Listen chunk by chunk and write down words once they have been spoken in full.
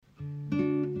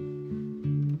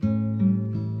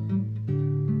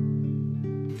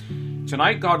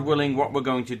Tonight, God willing, what we're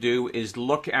going to do is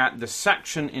look at the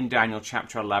section in Daniel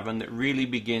chapter 11 that really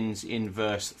begins in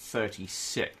verse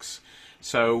 36.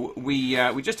 So we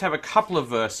just have a couple of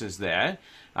verses there,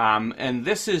 and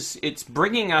it's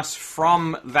bringing us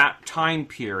from that time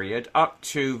period up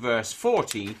to verse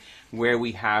 40, where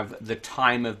we have the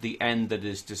time of the end that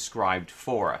is described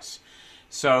for us.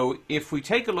 So if we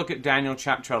take a look at Daniel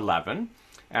chapter 11,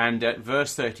 and at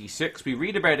verse 36, we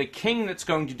read about a king that's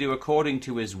going to do according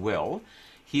to his will.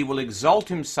 He will exalt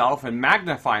himself and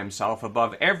magnify himself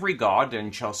above every god,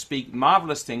 and shall speak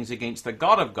marvelous things against the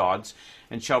God of gods,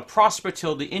 and shall prosper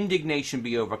till the indignation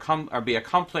be overcome or be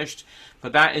accomplished, for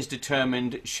that is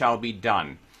determined shall be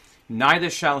done. Neither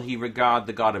shall he regard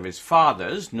the God of his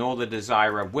fathers, nor the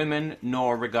desire of women,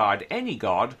 nor regard any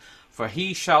god, for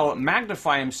he shall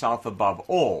magnify himself above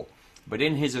all. But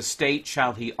in his estate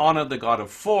shall he honor the God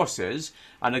of forces,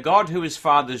 and a God who his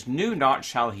fathers knew not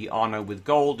shall he honor with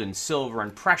gold and silver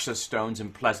and precious stones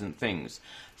and pleasant things.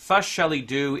 Thus shall he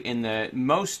do in the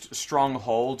most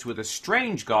strongholds with a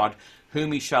strange God,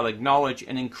 whom he shall acknowledge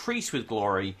and increase with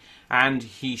glory, and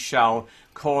he shall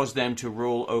cause them to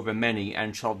rule over many,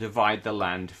 and shall divide the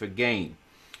land for gain.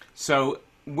 So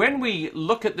when we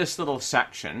look at this little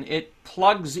section, it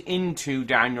plugs into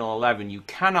Daniel 11. You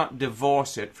cannot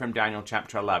divorce it from Daniel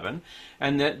chapter 11.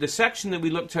 And the section that we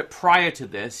looked at prior to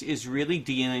this is really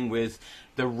dealing with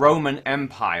the Roman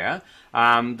Empire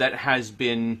that has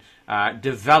been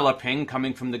developing,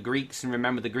 coming from the Greeks. And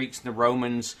remember, the Greeks and the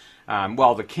Romans,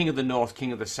 the king of the north,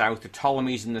 king of the south, the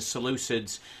Ptolemies and the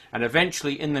Seleucids, and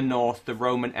eventually in the north, the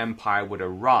Roman Empire would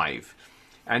arrive.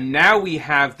 And now we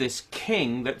have this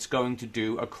king that's going to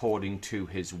do according to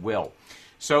his will.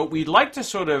 So we'd like to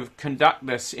sort of conduct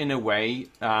this in a way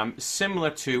similar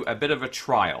to a bit of a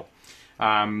trial.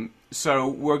 So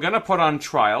we're going to put on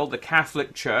trial the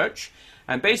Catholic Church.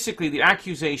 And basically the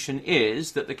accusation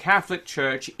is that the Catholic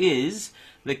Church is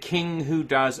the king who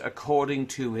does according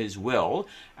to his will,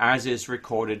 as is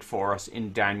recorded for us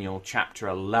in Daniel chapter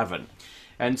 11.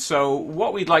 And so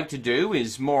what we'd like to do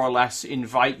is more or less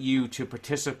invite you to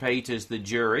participate as the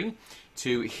jury,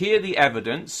 to hear the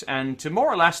evidence, and to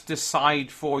more or less decide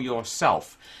for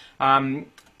yourself. And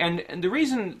the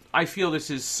reason I feel this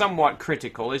is somewhat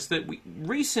critical is that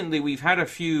recently we've had a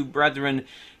few brethren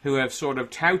who have sort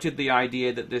of touted the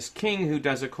idea that this king who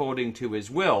does according to his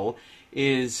will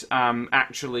is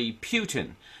actually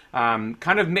Putin.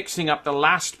 Kind of mixing up the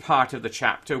last part of the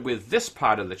chapter with this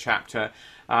part of the chapter.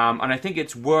 And I think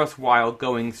it's worthwhile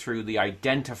going through the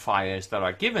identifiers that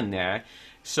are given there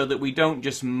so that we don't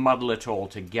just muddle it all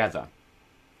together.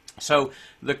 So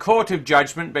the court of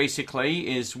judgment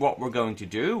basically is what we're going to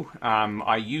do.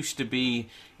 I used to be,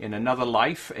 in another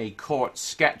life, a court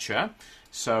sketcher.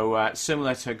 So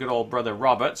similar to good old brother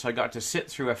Robert, so I got to sit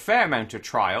through a fair amount of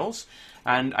trials.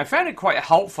 And I found it quite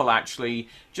helpful, actually,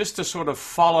 just to sort of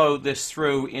follow this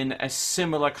through in a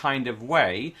similar kind of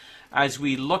way as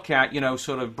we look at,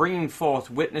 sort of bringing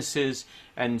forth witnesses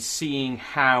and seeing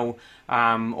how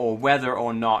or whether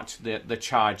or not the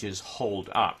charges hold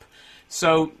up.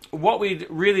 So what we'd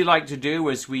really like to do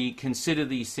as we consider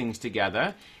these things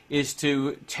together is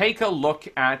to take a look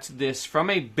at this from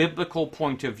a biblical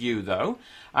point of view, though.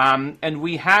 And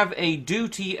we have a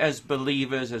duty as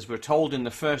believers, as we're told in the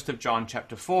 1st of John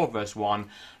chapter 4, verse 1,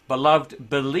 Beloved,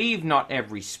 believe not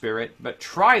every spirit, but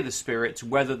try the spirits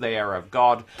whether they are of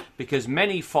God, because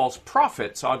many false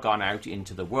prophets are gone out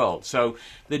into the world. So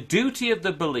the duty of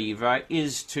the believer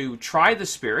is to try the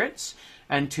spirits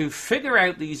and to figure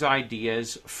out these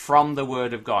ideas from the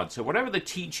Word of God. So whatever the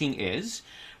teaching is,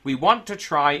 we want to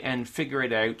try and figure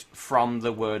it out from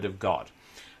the Word of God.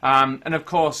 And of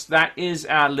course, that is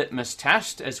our litmus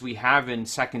test, as we have in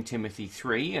 2 Timothy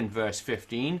 3 and verse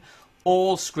 15.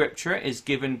 All Scripture is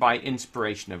given by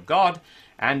inspiration of God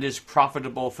and is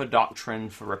profitable for doctrine,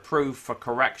 for reproof, for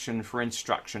correction, for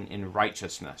instruction in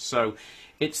righteousness. So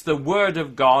it's the Word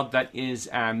of God that is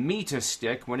our meter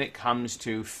stick when it comes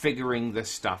to figuring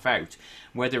this stuff out,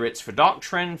 whether it's for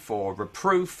doctrine, for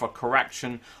reproof, for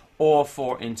correction, or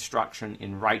for instruction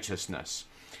in righteousness.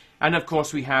 And of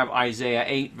course we have Isaiah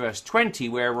 8 verse 20,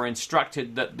 where we're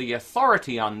instructed that the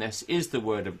authority on this is the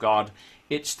Word of God.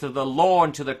 It's to the law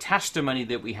and to the testimony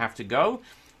that we have to go.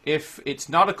 If it's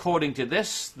not according to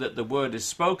this that the word is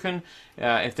spoken,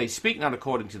 if they speak not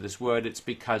according to this word, it's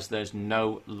because there's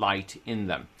no light in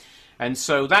them. And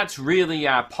so that's really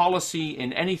our policy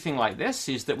in anything like this,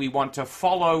 is that we want to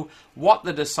follow what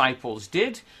the disciples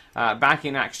did. Back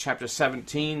in Acts chapter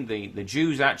 17, the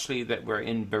Jews actually that were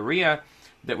in Berea,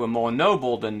 that were more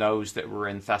noble than those that were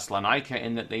in Thessalonica,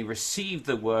 in that they received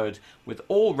the word with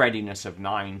all readiness of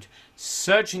mind,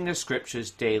 searching the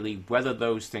scriptures daily whether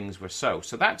those things were so.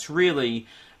 So that's really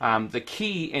the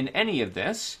key in any of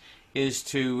this, is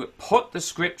to put the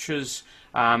scriptures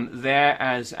there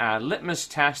as our litmus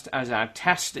test, as our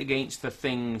test against the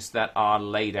things that are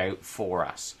laid out for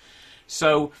us.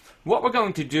 So what we're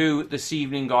going to do this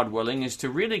evening, God willing, is to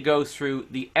really go through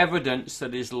the evidence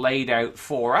that is laid out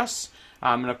for us.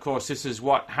 And of course, this is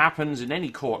what happens in any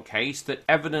court case, that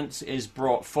evidence is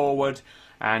brought forward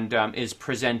and is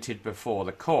presented before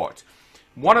the court.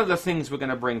 One of the things we're going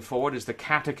to bring forward is the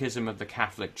Catechism of the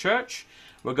Catholic Church.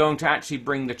 We're going to actually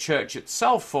bring the church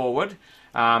itself forward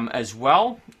as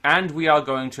well. And we are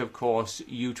going to, of course,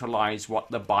 utilize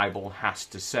what the Bible has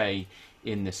to say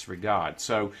in this regard.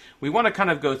 So we want to kind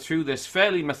of go through this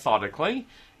fairly methodically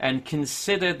and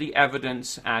consider the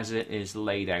evidence as it is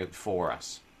laid out for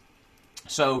us.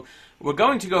 So we're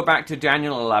going to go back to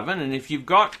Daniel 11, and if you've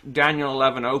got Daniel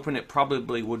 11 open, it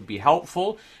probably would be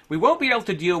helpful. We won't be able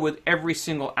to deal with every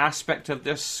single aspect of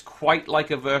this quite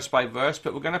like a verse by verse,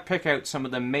 but we're going to pick out some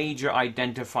of the major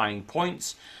identifying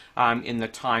points in the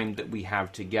time that we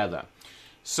have together.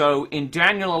 So in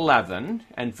Daniel 11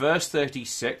 and verse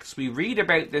 36, we read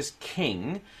about this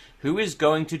king who is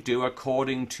going to do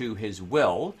according to his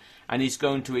will, and he's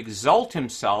going to exalt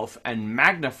himself and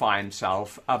magnify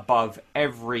himself above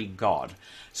every god.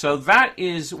 So that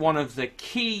is one of the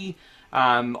key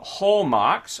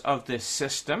hallmarks of this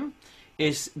system,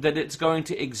 is that it's going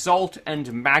to exalt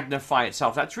and magnify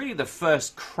itself. That's really the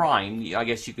first crime, I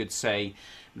guess you could say,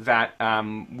 that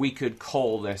we could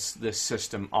call this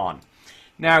system on.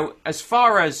 Now, as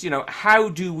far as, how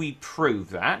do we prove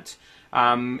that?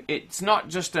 It's not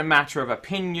just a matter of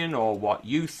opinion or what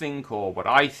you think or what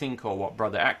I think or what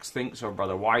Brother X thinks or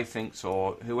Brother Y thinks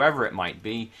or whoever it might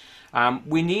be.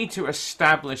 We need to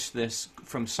establish this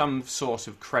from some source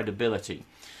of credibility.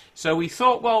 So we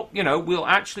thought, well, we'll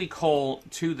actually call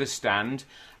to the stand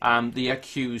the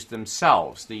accused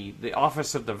themselves, the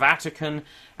office of the Vatican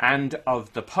and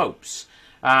of the popes.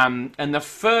 And the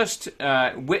first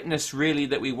witness, really,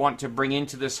 that we want to bring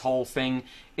into this whole thing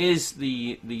is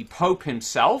the Pope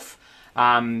himself,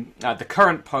 the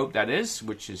current Pope, that is,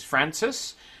 which is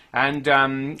Francis. And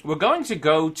we're going to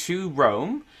go to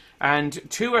Rome and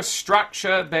to a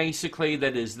structure, basically,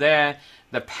 that is there,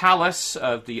 the palace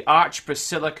of the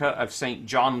Archbasilica of St.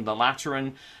 John the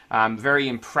Lateran, very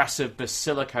impressive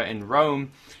basilica in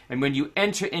Rome. And when you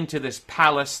enter into this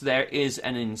palace, there is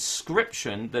an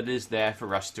inscription that is there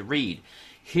for us to read.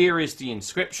 Here is the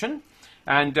inscription.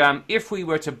 And if we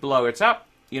were to blow it up,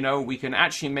 we can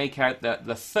actually make out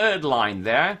the third line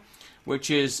there, which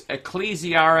is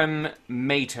Ecclesiarum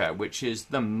Mater, which is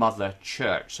the Mother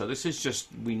Church. So this is just,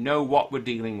 we know what we're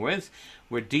dealing with.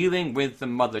 We're dealing with the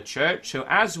Mother Church. So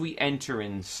as we enter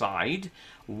inside,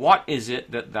 what is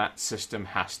it that system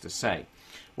has to say?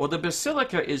 Well, the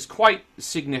basilica is quite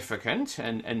significant,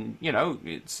 and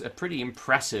it's a pretty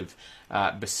impressive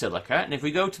basilica. And if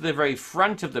we go to the very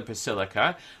front of the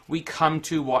basilica, we come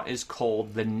to what is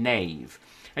called the nave.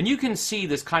 And you can see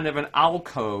there's kind of an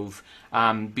alcove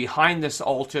behind this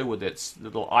altar with its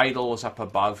little idols up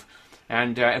above.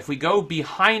 And if we go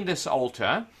behind this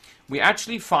altar, we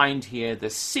actually find here the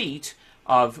seat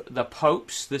of the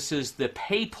popes. This is the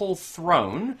papal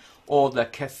throne, or the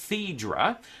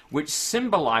cathedra, which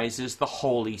symbolizes the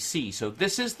Holy See. So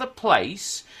this is the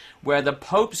place where the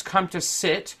popes come to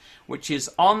sit, which is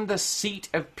on the seat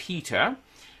of Peter,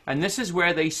 and this is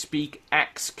where they speak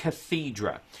ex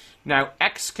cathedra. Now,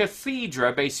 ex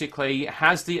cathedra basically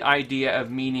has the idea of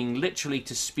meaning literally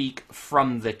to speak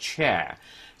from the chair.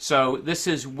 So this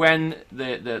is when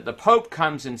the Pope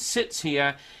comes and sits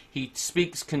here, he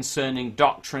speaks concerning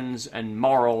doctrines and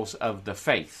morals of the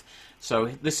faith. So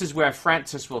this is where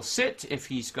Francis will sit if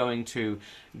he's going to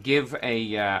give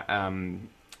a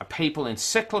papal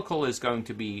encyclical is going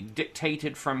to be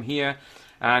dictated from here.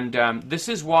 And this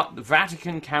is what the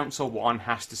Vatican Council I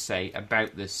has to say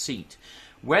about this seat.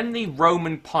 When the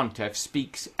Roman pontiff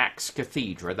speaks ex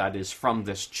cathedra, that is, from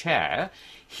this chair,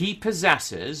 he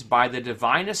possesses, by the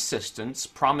divine assistance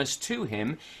promised to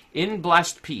him in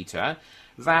Blessed Peter,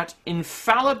 that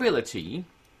infallibility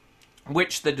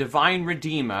which the divine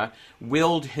Redeemer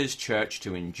willed his church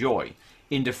to enjoy,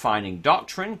 in defining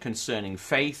doctrine concerning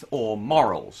faith or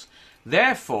morals.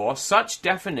 Therefore, such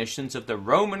definitions of the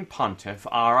Roman pontiff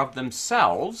are of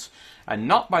themselves, and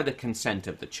not by the consent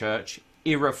of the church,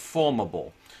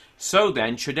 irreformable. So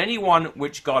then, should anyone,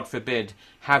 which God forbid,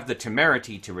 have the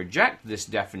temerity to reject this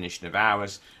definition of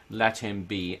ours, let him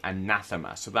be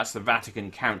anathema. So that's the Vatican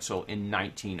Council in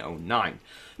 1909.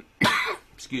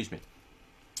 Excuse me.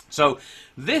 So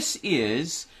this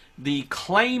is the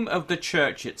claim of the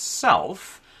church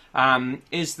itself,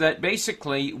 is that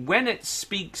basically when it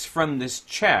speaks from this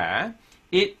chair,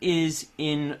 it is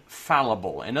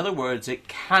infallible. In other words, it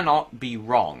cannot be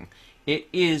wrong. It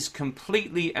is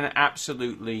completely and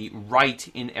absolutely right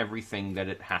in everything that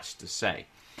it has to say.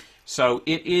 So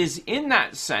it is, in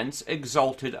that sense,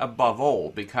 exalted above all,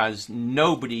 because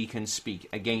nobody can speak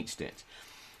against it.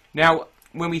 Now,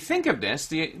 when we think of this,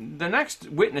 the next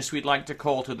witness we'd like to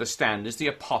call to the stand is the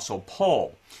Apostle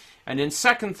Paul. And in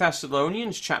 2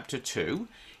 Thessalonians chapter 2,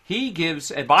 he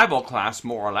gives a Bible class,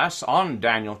 more or less, on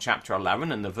Daniel chapter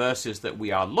 11 and the verses that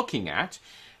we are looking at.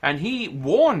 And he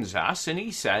warns us, and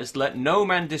he says, "Let no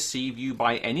man deceive you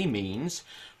by any means,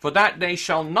 for that day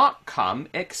shall not come,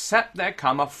 except there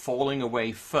come a falling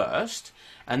away first,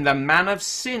 and the man of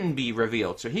sin be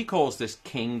revealed." So he calls this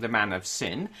king the man of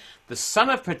sin, the son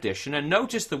of perdition. And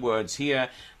notice the words here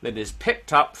that is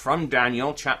picked up from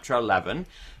Daniel chapter 11,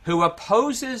 "who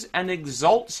opposes and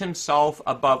exalts himself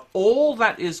above all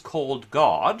that is called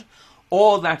God,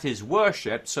 or that is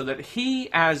worshipped, so that he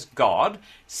as God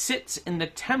sits in the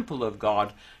temple of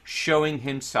God, showing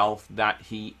himself that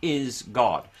he is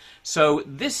God." So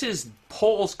this is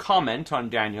Paul's comment on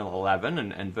Daniel 11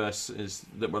 and verses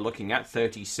that we're looking at,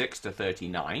 36 to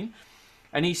 39.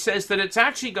 And he says that it's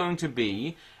actually going to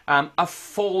be a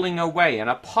falling away, an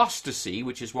apostasy,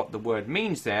 which is what the word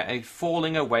means there, a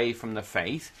falling away from the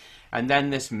faith. And then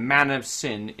this man of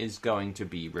sin is going to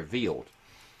be revealed.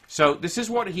 So this is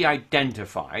what he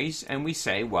identifies, and we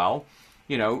say, well,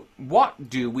 you know, what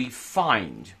do we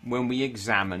find when we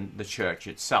examine the church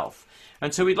itself?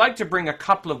 And so we'd like to bring a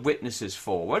couple of witnesses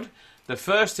forward. The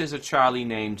first is a Charlie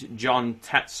named John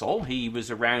Tetzel. He was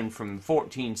around from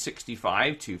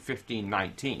 1465 to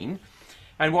 1519.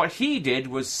 And what he did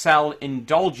was sell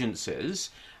indulgences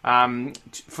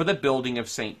for the building of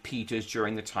St. Peter's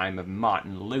during the time of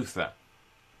Martin Luther.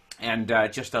 And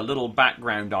just a little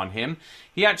background on him.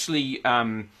 He actually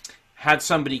had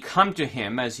somebody come to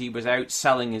him as he was out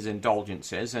selling his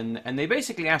indulgences, and they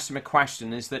basically asked him a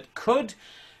question, is that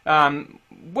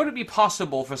would it be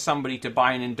possible for somebody to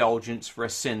buy an indulgence for a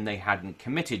sin they hadn't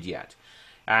committed yet?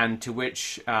 And to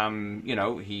which,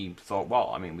 he thought,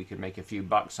 well, I mean, we could make a few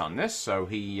bucks on this. So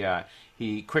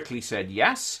he quickly said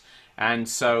yes. And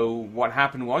so what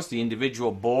happened was the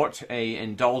individual bought a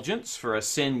indulgence for a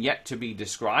sin yet to be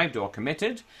described or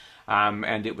committed,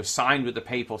 and it was signed with the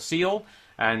papal seal,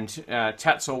 and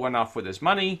Tetzel went off with his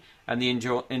money, and the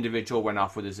individual went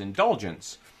off with his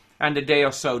indulgence. And a day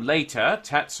or so later,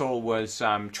 Tetzel was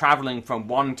traveling from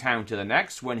one town to the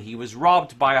next when he was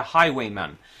robbed by a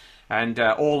highwayman, and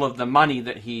all of the money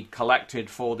that he'd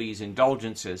collected for these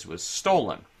indulgences was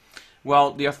stolen.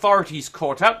 Well, the authorities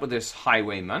caught up with this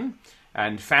highwayman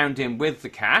and found him with the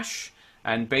cash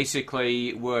and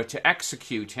basically were to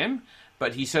execute him.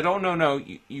 But he said, oh, no,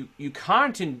 you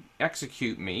can't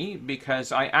execute me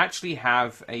because I actually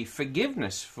have a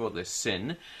forgiveness for this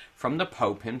sin from the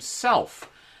Pope himself.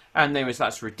 And they was,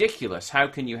 that's ridiculous. How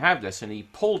can you have this? And he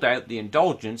pulled out the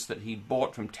indulgence that he'd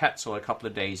bought from Tetzel a couple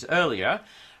of days earlier,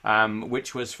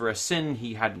 which was for a sin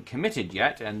he hadn't committed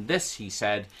yet. And this, he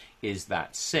said, is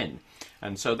that sin.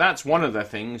 And so that's one of the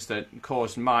things that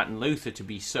caused Martin Luther to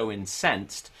be so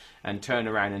incensed and turn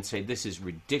around and say, this is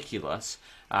ridiculous,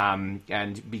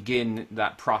 and begin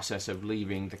that process of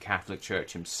leaving the Catholic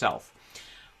Church himself.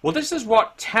 Well, this is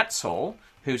what Tetzel,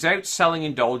 who's out selling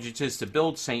indulgences to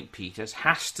build St. Peter's,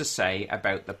 has to say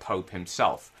about the Pope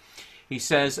himself. He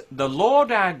says, "The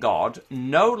Lord our God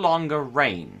no longer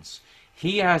reigns.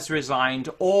 He has resigned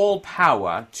all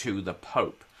power to the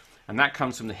Pope." And that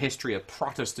comes from the history of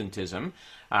Protestantism.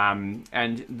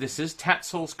 And this is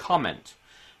Tetzel's comment.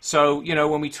 So,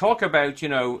 when we talk about,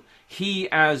 he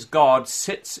as God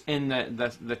sits in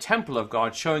the temple of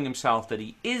God, showing himself that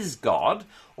he is God,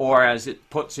 or as it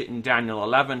puts it in Daniel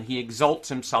 11, he exalts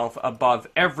himself above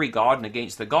every god and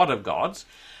against the God of gods.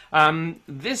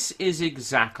 This is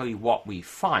exactly what we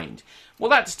find. Well,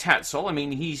 that's Tetzel. I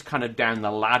mean, he's kind of down the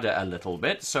ladder a little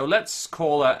bit. So let's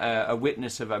call a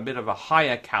witness of a bit of a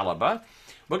higher caliber.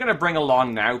 We're going to bring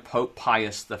along now Pope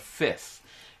Pius V.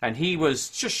 And he was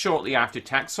just shortly after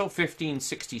Tetzel,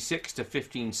 1566 to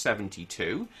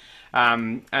 1572.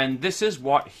 And this is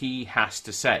what he has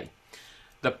to say.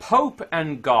 "The Pope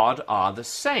and God are the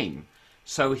same.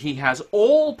 So he has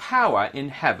all power in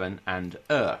heaven and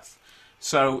earth."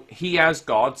 So he as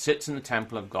God sits in the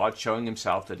temple of God, showing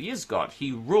himself that he is God.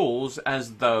 He rules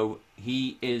as though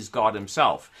he is God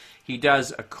himself. He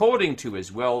does according to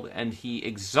his will, and he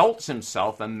exalts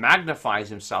himself and magnifies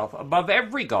himself above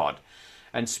every god.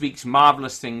 and speaks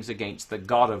marvelous things against the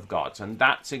God of gods. And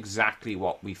that's exactly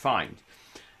what we find.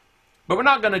 But we're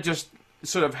not going to just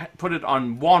sort of put it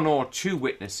on one or two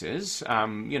witnesses.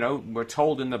 We're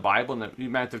told in the Bible, in the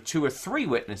amount of 2 or 3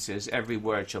 witnesses, every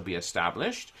word shall be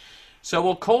established. So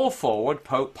we'll call forward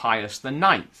Pope Pius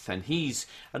IX, and he's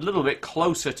a little bit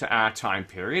closer to our time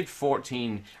period,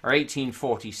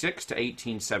 1846 to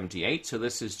 1878. So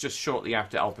this is just shortly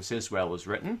after Elpis Israel was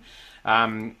written,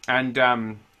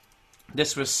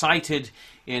 this was cited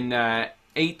in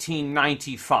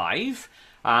 1895.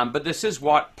 But this is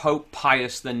what Pope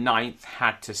Pius IX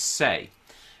had to say.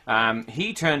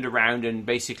 He turned around and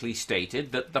basically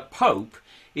stated that the Pope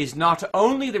is not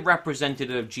only the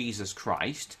representative of Jesus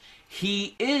Christ,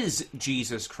 he is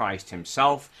Jesus Christ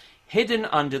himself, hidden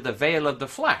under the veil of the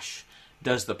flesh.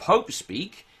 Does the Pope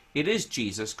speak? It is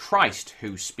Jesus Christ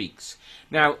who speaks.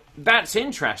 Now, that's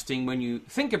interesting when you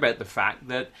think about the fact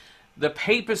that the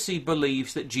papacy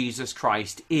believes that Jesus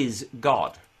Christ is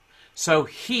God. So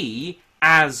he,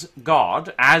 as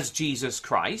God, as Jesus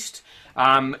Christ,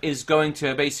 is going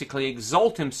to basically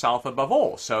exalt himself above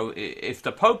all. So if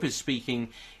the Pope is speaking,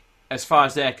 as far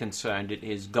as they're concerned, it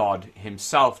is God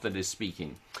himself that is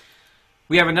speaking.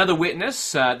 We have another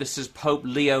witness. This is Pope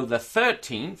Leo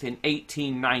XIII in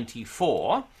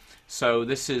 1894. So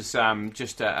this is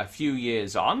just a few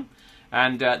years on.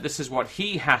 And this is what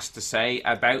he has to say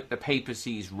about the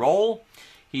papacy's role.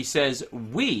 He says,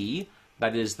 "We,"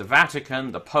 that is the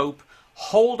Vatican, the Pope,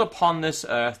 "hold upon this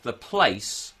earth the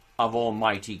place of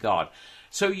Almighty God."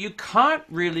 So you can't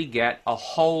really get a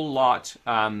whole lot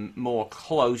more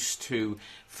close to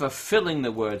fulfilling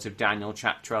the words of Daniel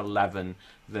chapter 11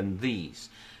 than these.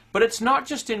 But it's not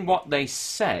just in what they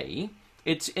say,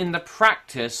 it's in the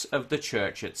practice of the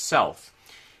church itself.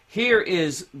 Here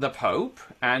is the Pope,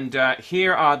 and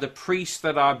here are the priests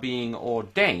that are being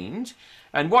ordained.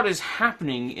 And what is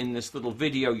happening in this little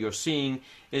video you're seeing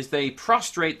is they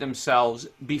prostrate themselves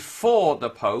before the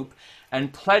Pope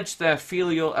and pledge their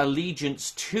filial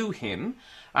allegiance to him,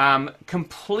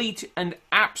 complete and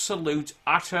absolute,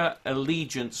 utter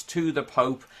allegiance to the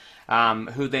Pope,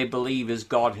 who they believe is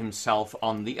God himself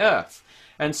on the earth.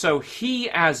 And so he,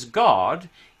 as God,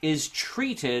 is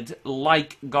treated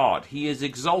like God. He is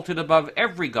exalted above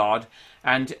every god,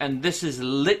 and this is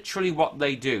literally what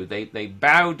they do. They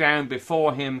bow down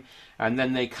before him, and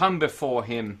then they come before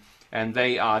him, and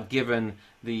they are given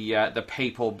the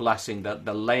papal blessing,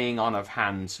 the laying on of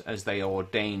hands as they are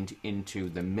ordained into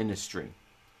the ministry.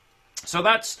 So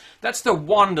that's the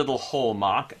one little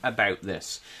hallmark about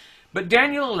this. But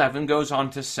Daniel 11 goes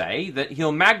on to say that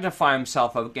he'll magnify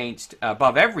himself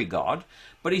above every god,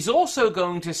 but he's also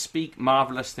going to speak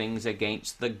marvelous things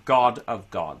against the God of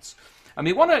gods. And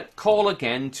we want to call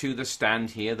again to the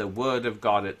stand here the Word of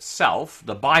God itself,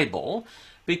 the Bible,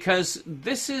 because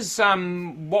this is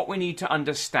what we need to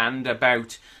understand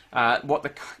about what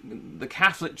the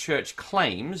Catholic Church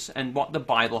claims and what the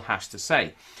Bible has to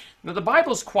say. Now, the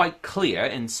Bible's quite clear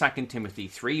in 2 Timothy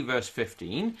 3, verse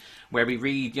 15, where we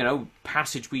read,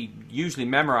 passage we usually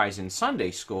memorize in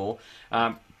Sunday school.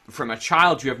 From a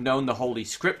child you have known the Holy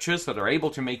Scriptures that are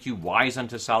able to make you wise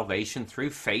unto salvation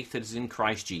through faith that is in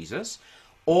Christ Jesus.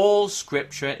 All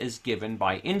Scripture is given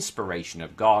by inspiration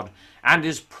of God and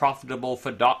is profitable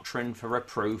for doctrine, for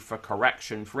reproof, for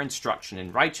correction, for instruction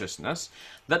in righteousness,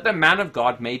 that the man of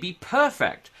God may be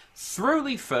perfect,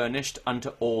 thoroughly furnished unto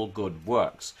all good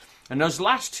works. And those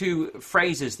last two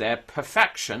phrases there,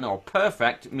 perfection or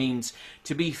perfect, means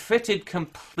to be fitted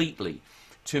completely,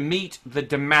 to meet the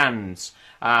demands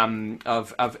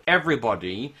of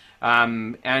everybody.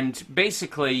 And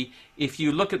basically, if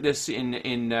you look at this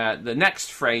in the next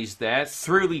phrase there,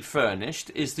 thoroughly furnished,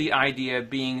 is the idea of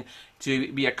being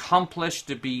to be accomplished,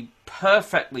 to be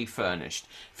perfectly furnished,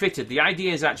 fitted. The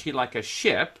idea is actually like a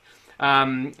ship.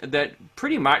 That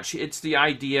pretty much it's the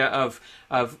idea of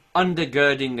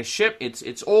undergirding the ship.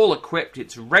 It's all equipped,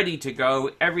 it's ready to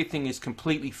go, everything is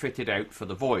completely fitted out for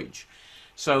the voyage.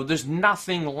 So there's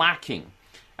nothing lacking.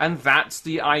 And that's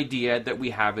the idea that we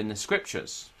have in the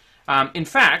Scriptures. In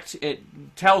fact, it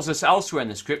tells us elsewhere in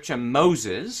the Scripture,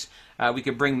 Moses, we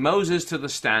could bring Moses to the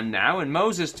stand now, and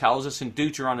Moses tells us in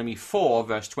Deuteronomy 4,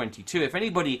 verse 22, if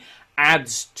anybody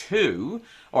adds to,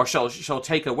 or shall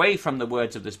take away from the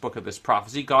words of this book of this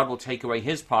prophecy, God will take away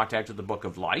his part out of the book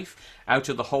of life, out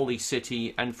of the holy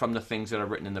city, and from the things that are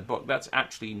written in the book. That's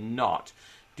actually not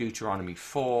Deuteronomy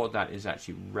 4, that is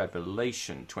actually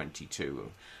Revelation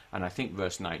 22, and I think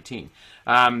verse 19.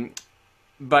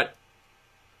 But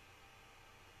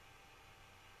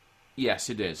Yes,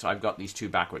 it is. I've got these two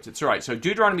backwards. It's all right. So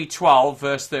Deuteronomy 12,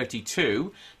 verse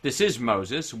 32, this is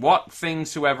Moses. What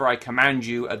things soever I command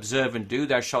you, observe and do,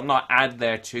 thou shalt not add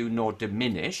thereto nor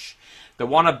diminish. The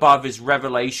one above is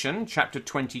Revelation, chapter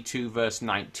 22, verse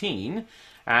 19.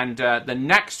 And the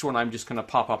next one I'm just going to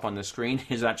pop up on the screen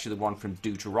is actually the one from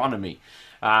Deuteronomy.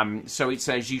 So it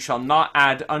says, you shall not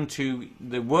add unto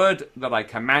the word that I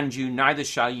command you, neither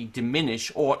shall ye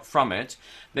diminish aught from it,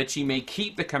 that ye may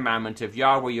keep the commandment of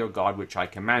Yahweh your God, which I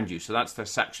command you. So that's the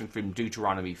section from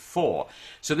Deuteronomy 4.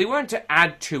 So they weren't to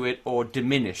add to it or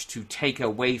diminish, to take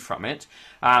away from it.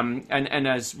 And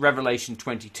as Revelation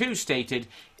 22 stated,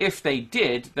 if they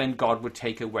did, then God would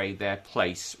take away their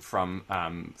place from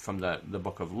the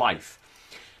book of life.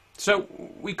 So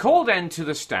we call then to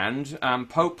the stand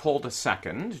Pope Paul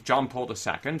II, John Paul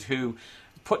II, who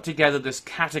put together this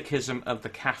Catechism of the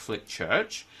Catholic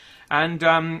Church.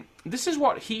 And this is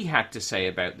what he had to say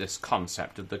about this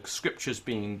concept of the scriptures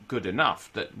being good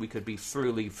enough, that we could be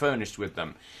thoroughly furnished with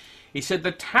them. He said,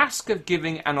 the task of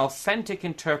giving an authentic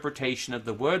interpretation of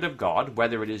the Word of God,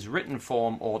 whether it is written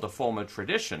form or the form of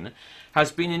tradition,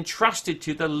 has been entrusted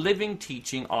to the living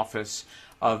teaching office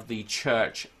of the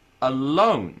Church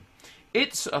alone.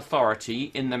 Its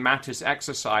authority in the matters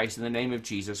exercised in the name of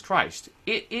Jesus Christ.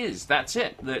 It is, that's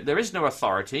it. There is no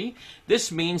authority.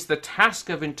 This means the task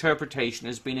of interpretation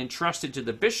has been entrusted to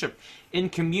the bishop in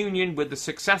communion with the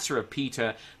successor of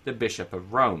Peter, the Bishop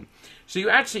of Rome. So you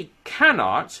actually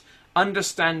cannot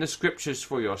understand the scriptures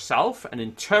for yourself and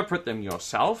interpret them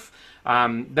yourself.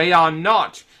 They are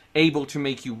not able to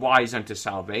make you wise unto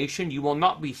salvation. You will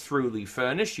not be thoroughly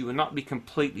furnished. You will not be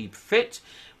completely fit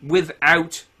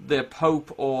without the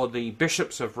Pope or the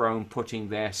bishops of Rome putting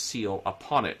their seal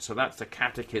upon it. So that's the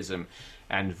Catechism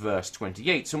and verse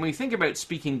 28. So when we think about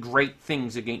speaking great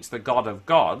things against the God of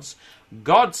gods,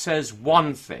 God says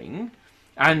one thing,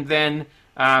 and then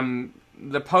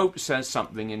the Pope says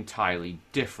something entirely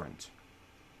different.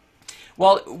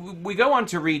 Well, we go on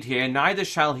to read here, neither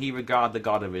shall he regard the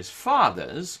God of his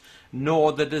fathers,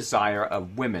 nor the desire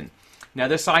of women. Now,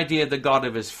 this idea of the God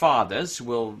of his fathers,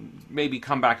 we'll maybe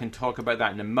come back and talk about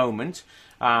that in a moment.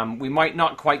 We might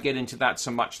not quite get into that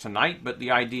so much tonight, but the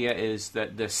idea is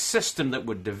that the system that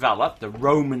would develop, the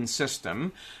Roman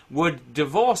system, would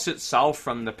divorce itself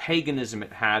from the paganism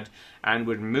it had and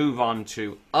would move on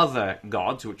to other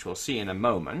gods, which we'll see in a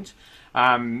moment.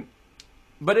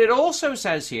 But it also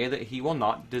says here that he will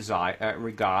not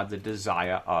regard the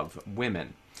desire of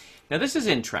women. Now, this is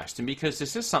interesting because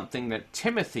this is something that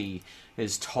Timothy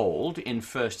is told in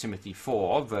 1 Timothy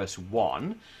 4, verse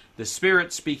 1. The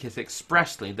Spirit speaketh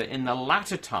expressly that in the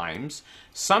latter times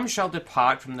some shall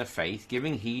depart from the faith,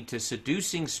 giving heed to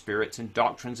seducing spirits and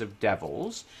doctrines of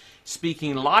devils,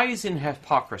 speaking lies in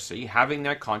hypocrisy, having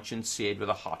their conscience seared with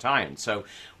a hot iron. So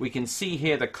we can see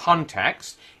here the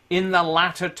context. In the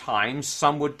latter times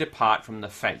some would depart from the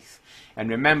faith. And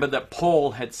remember that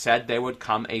Paul had said there would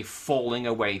come a falling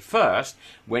away first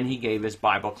when he gave his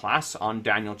Bible class on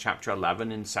Daniel chapter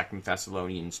 11 in 2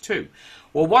 Thessalonians 2.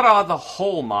 Well, what are the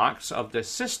hallmarks of this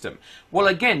system? Well,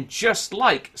 again, just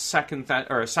like 2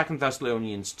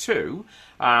 Thessalonians 2,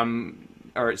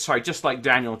 just like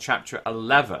Daniel chapter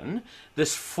 11,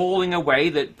 this falling away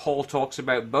that Paul talks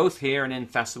about both here and in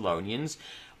Thessalonians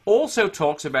also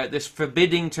talks about this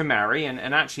forbidding to marry, and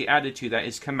actually added to that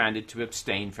is commanded to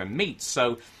abstain from meats.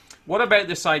 So what about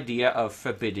this idea of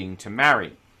forbidding to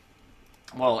marry?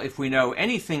 Well, if we know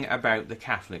anything about the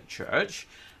Catholic Church,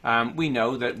 we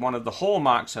know that one of the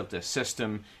hallmarks of this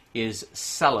system is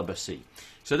celibacy.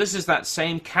 So this is that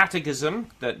same catechism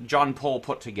that John Paul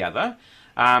put together,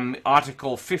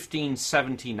 Article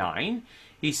 1579.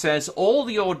 He says, all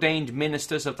the ordained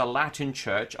ministers of the Latin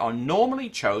Church are normally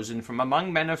chosen from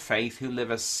among men of faith who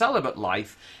live a celibate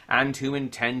life and who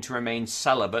intend to remain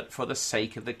celibate for the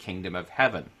sake of the kingdom of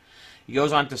heaven. He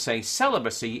goes on to say,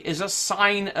 celibacy is a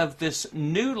sign of this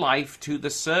new life to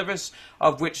the service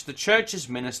of which the Church's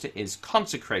minister is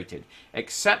consecrated.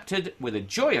 Accepted with a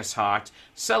joyous heart,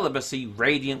 celibacy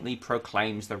radiantly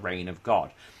proclaims the reign of God.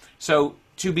 So,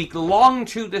 to belong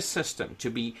to this system,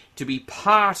 to be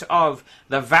part of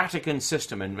the Vatican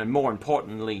system, and more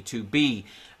importantly, to be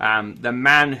the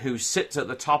man who sits at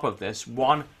the top of this,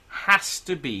 one has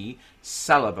to be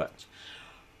celibate.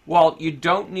 Well, you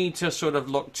don't need to sort of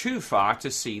look too far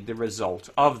to see the result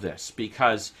of this,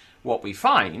 because what we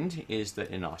find is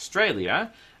that in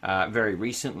Australia, very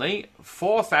recently,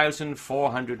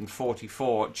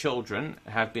 4,444 children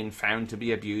have been found to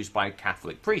be abused by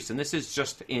Catholic priests. And this is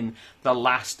just in the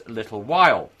last little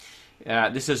while.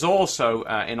 This is also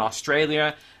in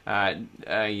Australia.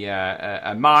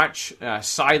 A march,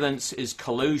 silence is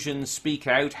collusion, speak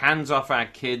out, hands off our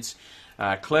kids,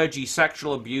 clergy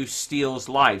sexual abuse steals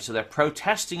lives. So they're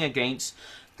protesting against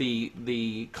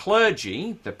the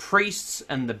clergy, the priests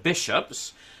and the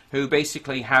bishops, who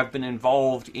basically have been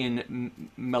involved in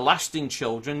molesting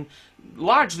children,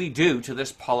 largely due to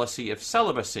this policy of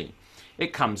celibacy.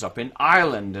 It comes up in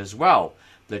Ireland as well.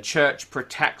 The church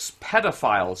protects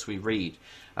pedophiles, we read.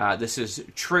 This is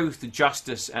truth,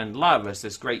 justice, and love, as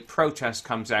this great protest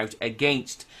comes out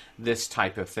against this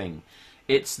type of thing.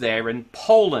 It's there in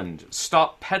Poland,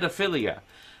 Stop Pedophilia.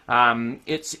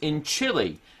 It's in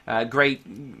Chile,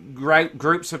 great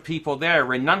groups of people there,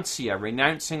 Renuncia,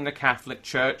 renouncing the Catholic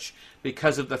Church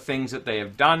because of the things that they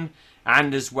have done.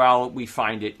 And as well, we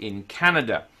find it in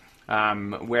Canada,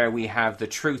 where we have the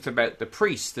truth about the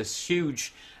priests, this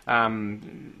huge,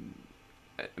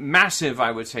 massive,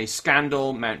 I would say,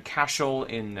 scandal, Mount Cashel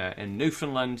in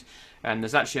Newfoundland. And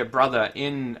there's actually a brother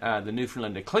in the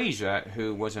Newfoundland Ecclesia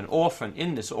who was an orphan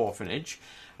in this orphanage,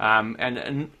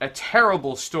 and a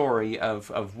terrible story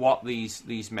of what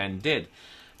these men did.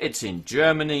 It's in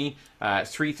Germany,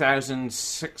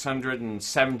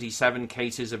 3,677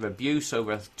 cases of abuse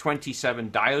over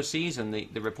 27 dioceses, and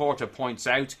the reporter points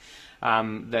out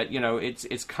that, you know,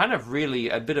 it's kind of really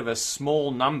a bit of a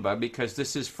small number, because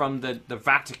this is from the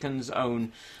Vatican's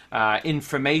own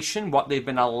information, what they've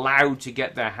been allowed to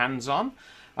get their hands on.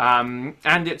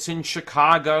 And it's in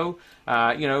Chicago,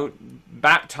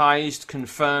 baptized,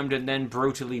 confirmed, and then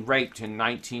brutally raped in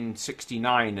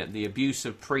 1969, the abuse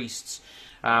of priests.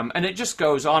 And it just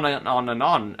goes on and on and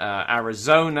on.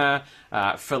 Arizona,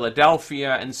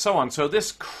 Philadelphia, and so on. So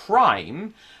this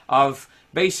crime of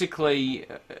basically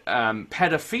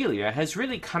pedophilia has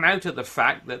really come out of the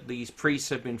fact that these priests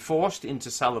have been forced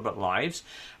into celibate lives,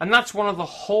 and that's one of the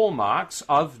hallmarks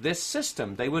of this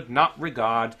system. They would not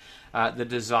regard the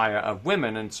desire of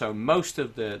women, and so most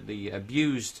of the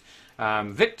abused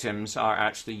victims are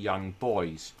actually young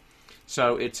boys.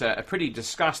 So it's a pretty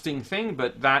disgusting thing,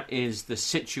 but that is the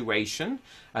situation,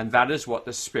 and that is what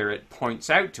the Spirit points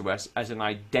out to us as an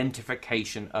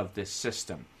identification of this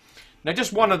system. Now,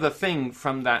 just one other thing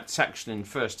from that section in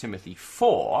 1 Timothy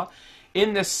 4,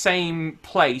 in the same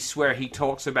place where he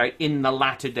talks about in the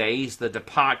latter days, the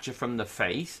departure from the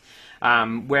faith,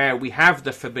 where we have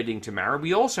the forbidding to marry,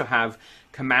 we also have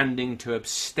commanding to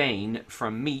abstain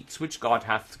from meats which God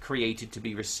hath created to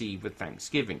be received with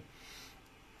thanksgiving.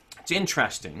 It's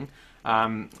interesting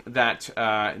that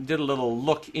did a little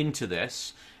look into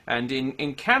this, and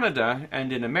in Canada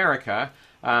and in America,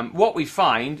 what we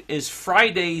find is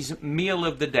Friday's meal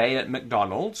of the day at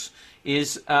McDonald's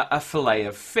is a fillet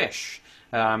of fish.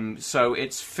 So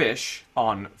it's fish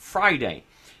on Friday.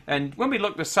 And when we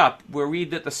look this up, we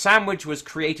read that the sandwich was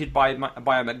created by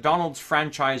a McDonald's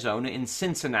franchise owner in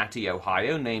Cincinnati,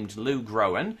 Ohio, named Lou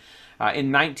Groen.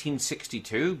 In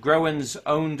 1962, Groen's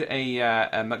owned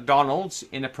a McDonald's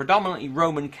in a predominantly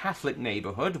Roman Catholic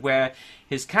neighborhood where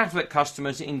his Catholic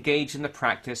customers engaged in the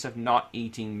practice of not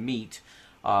eating meat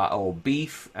or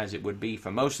beef, as it would be for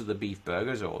most of the beef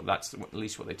burgers, or that's at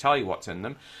least what they tell you what's in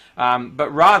them, but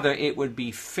rather it would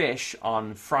be fish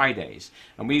on Fridays.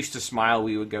 And we used to smile.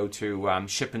 We would go to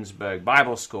Shippensburg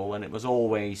Bible School, and it was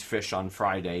always fish on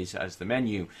Fridays as the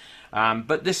menu.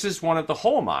 But this is one of the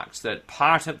hallmarks, that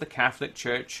part of the Catholic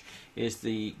Church is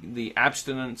the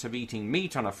abstinence of eating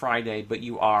meat on a Friday, but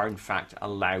you are, in fact,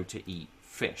 allowed to eat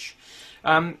fish.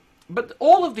 But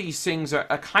all of these things are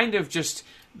kind of just,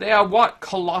 they are what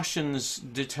Colossians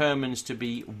determines to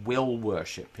be will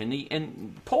worship.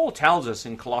 And Paul tells us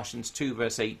in Colossians 2,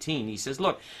 verse 18, he says,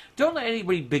 look, don't let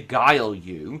anybody beguile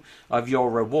you of your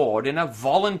reward in a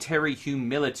voluntary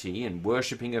humility and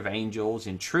worshipping of angels,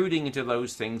 intruding into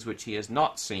those things which he has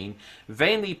not seen,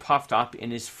 vainly puffed up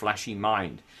in his fleshy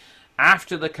mind.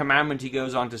 After the commandment, he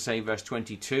goes on to say, verse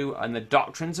 22, and the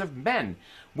doctrines of men,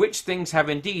 which things have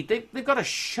indeed, they've got a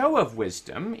show of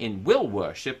wisdom in will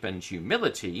worship and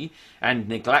humility and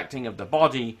neglecting of the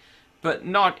body, but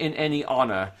not in any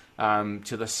honor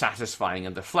to the satisfying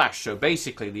of the flesh. So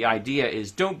basically the idea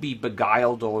is, don't be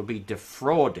beguiled or be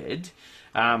defrauded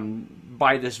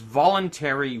by this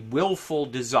voluntary, willful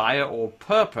desire or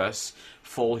purpose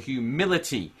for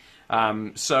humility.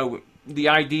 So the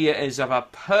idea is of a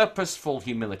purposeful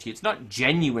humility. It's not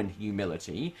genuine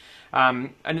humility.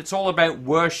 And it's all about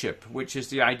worship, which is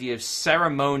the idea of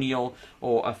ceremonial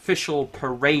or official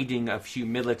parading of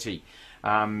humility,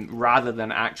 rather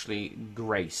than actually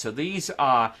grace. So these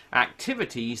are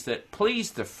activities that please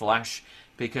the flesh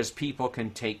because people can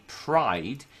take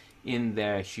pride in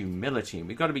their humility. And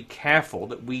we've got to be careful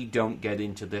that we don't get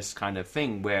into this kind of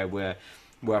thing where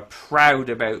we're proud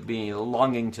about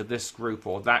belonging to this group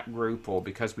or that group, or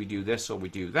because we do this or we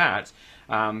do that,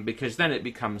 because then it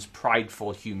becomes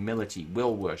prideful humility,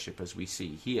 will worship, as we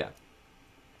see here.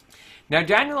 Now,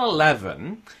 Daniel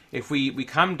 11, if we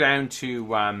come down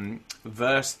to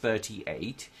verse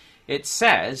 38, it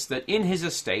says that in his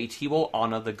estate he will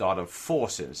honor the God of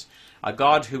forces. A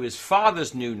God who his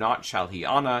fathers knew not shall he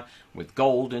honor, with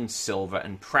gold and silver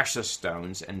and precious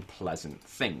stones and pleasant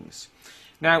things.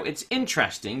 Now, it's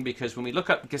interesting because when we look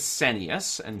up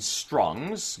Gesenius and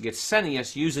Strong's,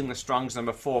 Gesenius, using the Strong's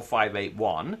number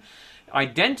 4581,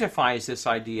 identifies this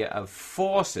idea of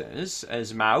forces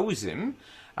as mauzim,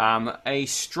 a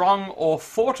strong or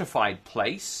fortified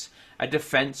place, a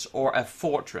defense or a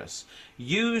fortress,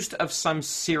 used of some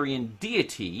Syrian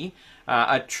deity,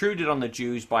 obtruded on the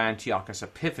Jews by Antiochus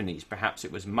Epiphanes. Perhaps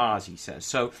it was Mars, he says.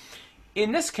 So,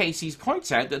 in this case, he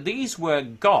points out that these were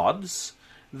gods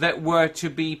that were to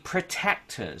be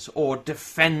protectors or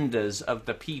defenders of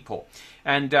the people.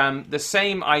 And the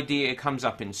same idea comes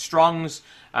up in Strong's.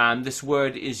 This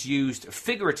word is used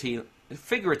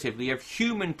figuratively of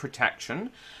human protection,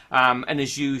 and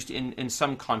is used in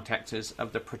some contexts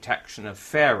of the protection of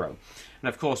Pharaoh. And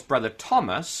of course, Brother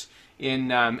Thomas,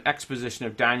 in Exposition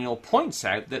of Daniel, points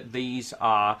out that these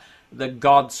are the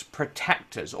gods'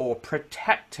 protectors, or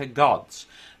protector gods.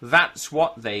 That's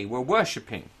what they were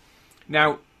worshipping.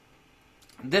 Now,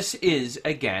 this is,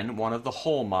 again, one of the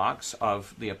hallmarks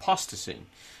of the apostasy.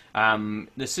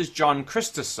 This is John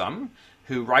Chrysostom,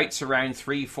 who writes around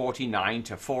 349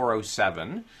 to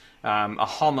 407, a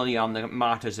homily on the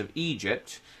martyrs of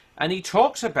Egypt, and he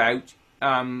talks about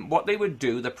what they would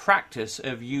do, the practice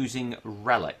of using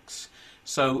relics.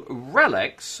 So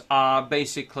relics are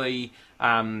basically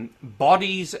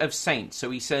bodies of saints. So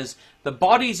he says the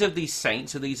bodies of these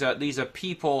saints, so these are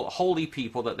people, holy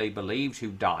people that they believed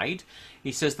who died.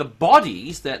 He says the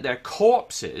bodies, that their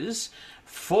corpses,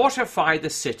 fortify the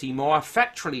city more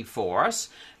effectually for us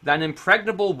than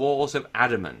impregnable walls of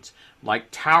adamant,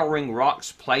 like towering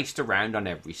rocks placed around on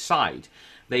every side.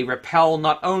 They repel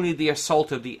not only the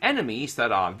assault of the enemies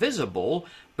that are visible,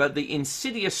 but the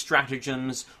insidious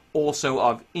stratagems also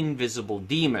of invisible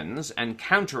demons, and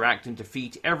counteract and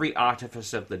defeat every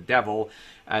artifice of the devil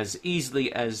as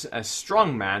easily as a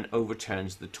strong man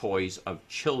overturns the toys of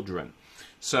children.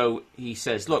 So he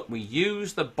says, look, we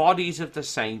use the bodies of the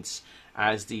saints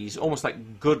as these almost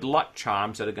like good luck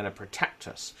charms that are going to protect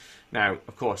us. Now,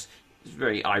 of course, it's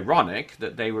very ironic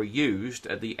that they were used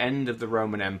at the end of the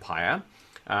Roman Empire.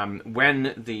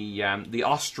 When the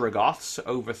Ostrogoths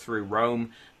overthrew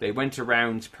Rome, they went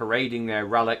around parading their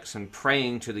relics and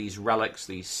praying to these relics,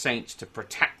 these saints, to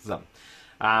protect them.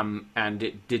 And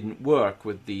it didn't work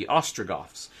with the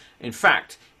Ostrogoths. In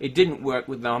fact, it didn't work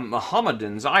with the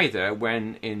Mohammedans either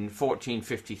when in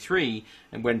 1453,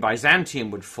 and when Byzantium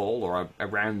would fall, or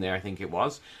around there I think it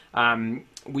was,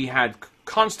 we had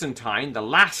Constantine, the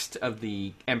last of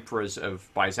the emperors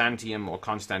of Byzantium or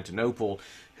Constantinople,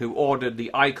 who ordered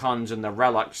the icons and the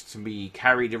relics to be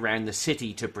carried around the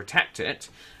city to protect it,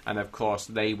 and of course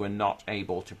they were not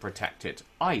able to protect it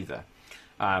either.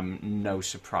 No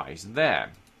surprise there.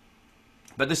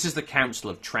 But this is the Council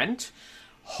of Trent.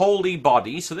 Holy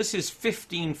body, so this is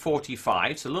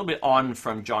 1545, so a little bit on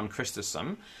from John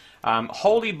Chrysostom.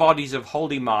 Holy bodies of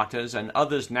holy martyrs and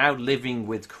others now living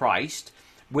with Christ,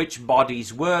 which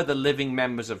bodies were the living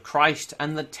members of Christ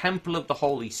and the temple of the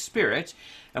Holy Spirit,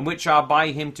 and which are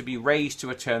by him to be raised to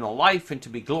eternal life and to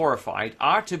be glorified,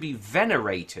 are to be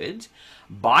venerated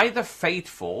by the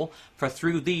faithful, for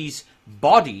through these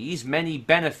bodies many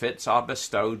benefits are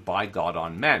bestowed by God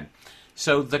on men.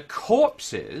 So the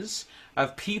corpses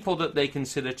of people that they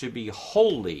consider to be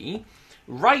holy,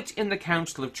 right in the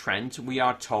Council of Trent, we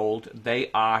are told they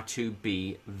are to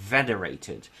be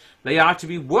venerated. They are to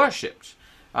be worshipped,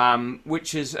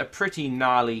 which is a pretty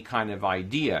gnarly kind of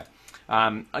idea.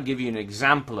 I'll give you an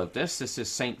example of this. This is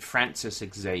St. Francis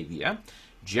Xavier,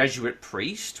 Jesuit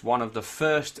priest, one of the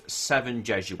first 7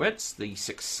 Jesuits, the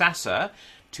successor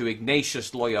to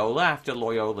Ignatius Loyola after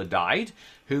Loyola died,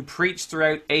 who preached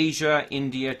throughout Asia,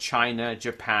 India, China,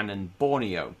 Japan, and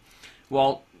Borneo.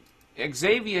 Well,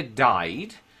 Xavier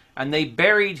died, and they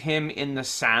buried him in the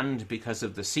sand because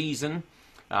of the season.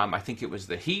 I think it was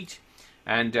the heat.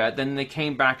 And then they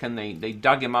came back and they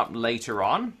dug him up later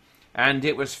on, and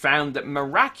it was found that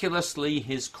miraculously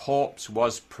his corpse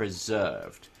was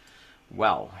preserved.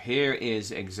 Well, here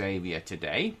is Xavier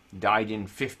today, died in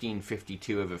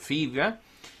 1552 of a fever.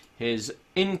 His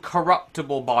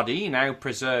incorruptible body, now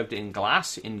preserved in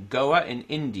glass in Goa in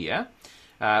India.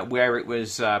 where it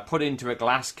was put into a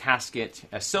glass casket,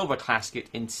 a silver casket,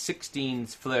 in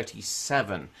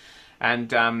 1637.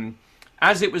 And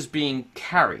as it was being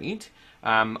carried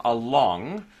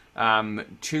along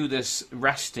to this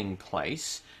resting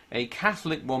place, a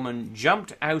Catholic woman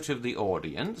jumped out of the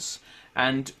audience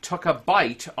and took a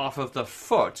bite off of the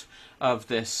foot of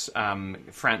this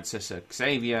Francis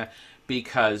Xavier,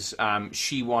 because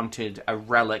she wanted a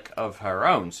relic of her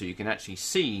own. So you can actually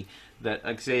see that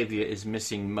Xavier is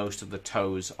missing most of the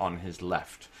toes on his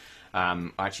left.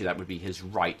 Actually, that would be his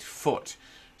right foot.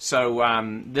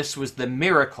 So this was the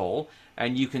miracle,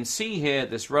 and you can see here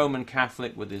this Roman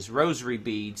Catholic with his rosary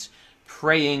beads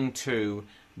praying to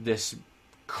this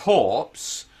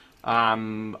corpse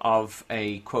of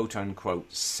a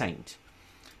quote-unquote saint.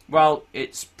 Well,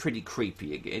 it's pretty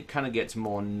creepy. It kind of gets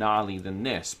more gnarly than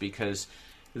this, because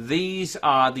these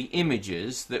are the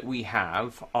images that we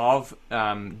have of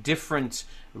different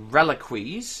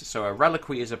reliquaries. So a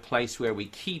reliquary is a place where we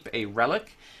keep a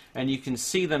relic, and you can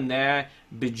see them there,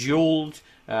 bejeweled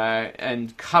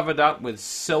and covered up with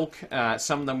silk.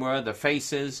 Some of them were, the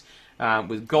faces,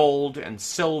 with gold and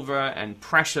silver and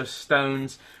precious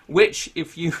stones, which,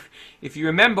 if you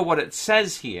remember what it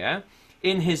says here,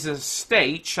 in his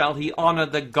estate shall he honor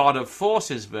the God of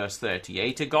forces, verse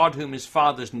 38. A God whom his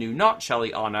fathers knew not shall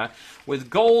he honor,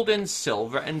 with gold and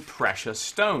silver and precious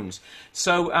stones.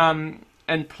 So,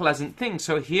 and pleasant things.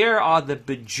 So here are the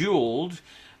bejeweled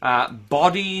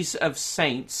bodies of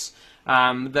saints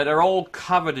that are all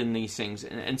covered in these things.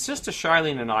 And Sister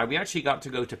Charlene and I, we actually got to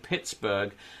go to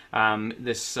Pittsburgh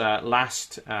this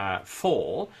last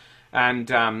fall,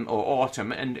 and or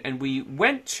autumn, and we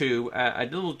went to a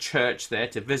little church there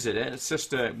to visit it. A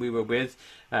sister we were with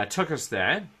took us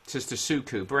there, Sister Sue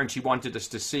Cooper, and she wanted us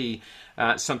to see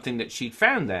something that she'd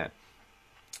found there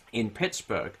in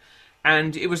Pittsburgh.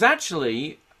 And it was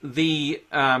actually the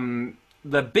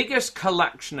biggest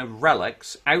collection of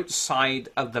relics outside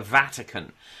of the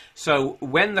Vatican. So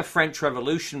when the French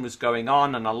Revolution was going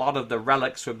on and a lot of the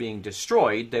relics were being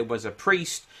destroyed, there was a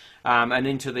priest, and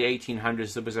into the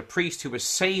 1800s, there was a priest who was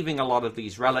saving a lot of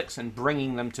these relics and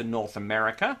bringing them to North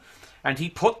America, and he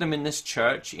put them in this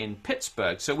church in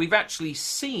Pittsburgh. So we've actually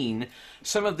seen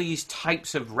some of these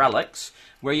types of relics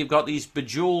where you've got these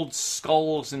bejeweled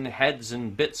skulls and heads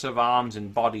and bits of arms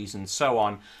and bodies and so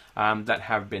on that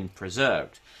have been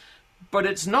preserved. But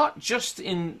it's not just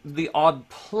in the odd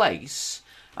place.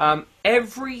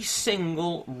 Every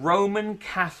single Roman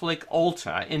Catholic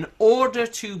altar, in order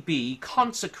to be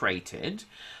consecrated,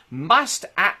 must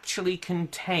actually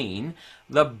contain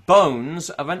the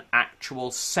bones of an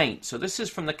actual saint. So this is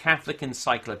from the Catholic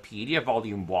Encyclopedia,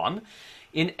 Volume 1.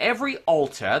 In every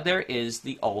altar, there is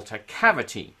the altar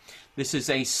cavity. This is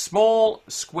a small,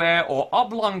 square, or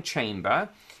oblong chamber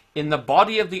in the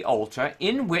body of the altar,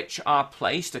 in which are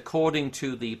placed, according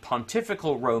to the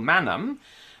Pontifical Romanum,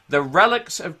 the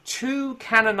relics of 2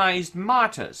 canonized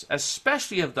martyrs,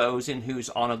 especially of those in whose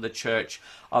honor the church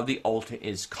of the altar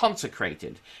is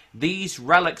consecrated. These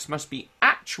relics must be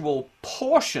actual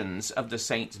portions of the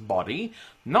saint's body,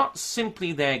 not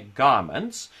simply their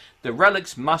garments. The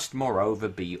relics must, moreover,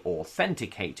 be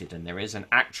authenticated, and there is an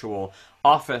actual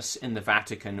office in the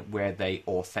Vatican where they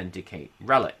authenticate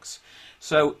relics.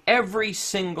 So every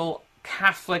single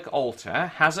Catholic altar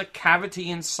has a cavity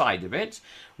inside of it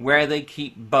where they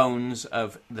keep bones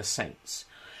of the saints.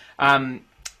 And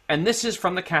this is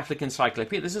from the Catholic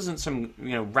Encyclopedia. This isn't some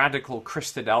radical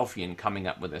Christadelphian coming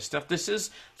up with this stuff. This is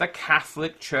the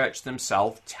Catholic Church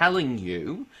themselves telling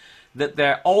you that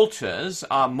their altars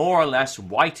are more or less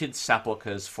whited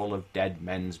sepulchres full of dead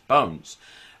men's bones.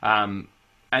 And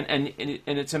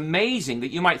it's amazing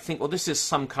that you might think, well, this is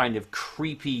some kind of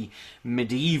creepy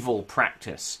medieval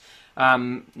practice.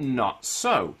 Not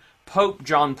so. Pope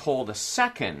John Paul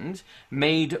II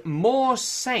made more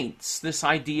saints, this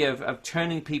idea of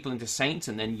turning people into saints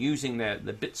and then using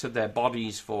the bits of their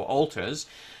bodies for altars,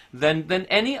 than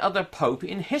any other pope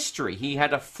in history. He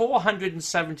had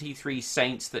 473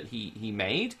 saints that he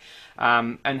made,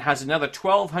 and has another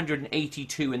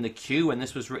 1,282 in the queue, and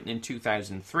this was written in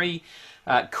 2003.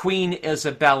 Queen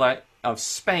Isabella of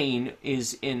Spain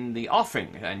is in the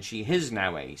offing, and she is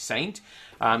now a saint.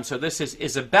 So this is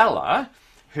Isabella,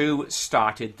 who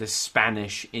started the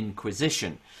Spanish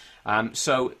Inquisition.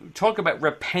 So talk about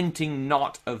repenting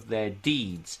not of their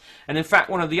deeds. And in fact,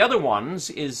 one of the other ones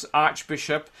is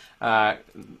Archbishop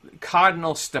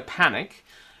Cardinal Stepanek,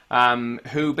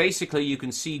 who basically, you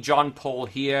can see John Paul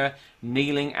here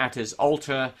kneeling at his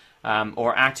altar,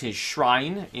 or at his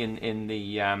shrine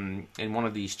in one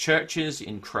of these churches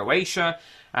in Croatia,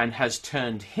 and has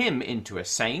turned him into a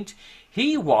saint.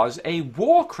 He was a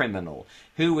war criminal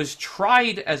who was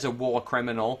tried as a war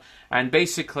criminal, and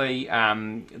basically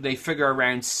they figure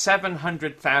around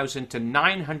 700,000 to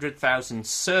 900,000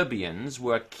 Serbians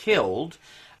were killed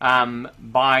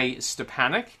by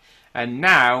Stepanek, and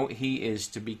now he is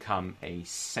to become a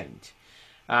saint.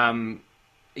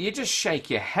 You just shake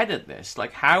your head at this.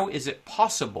 Like, how is it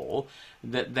possible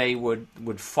that they would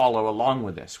follow along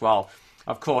with this? Well,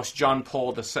 of course, John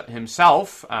Paul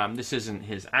himself, this isn't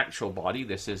his actual body,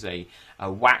 this is a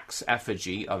wax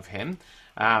effigy of him.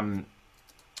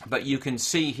 But you can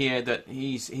see here that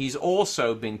he's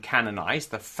also been canonized,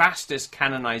 the fastest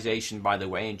canonization, by the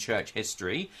way, in church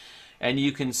history. And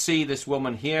you can see this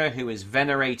woman here who is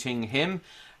venerating him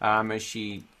as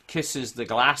she kisses the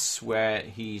glass where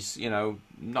he's,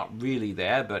 not really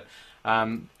there, but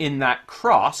in that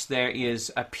cross there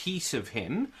is a piece of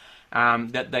him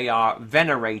that they are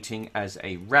venerating as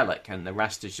a relic, and the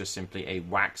rest is just simply a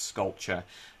wax sculpture,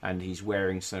 and he's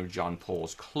wearing some of John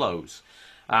Paul's clothes.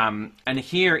 And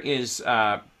here is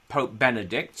Pope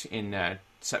Benedict in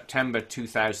September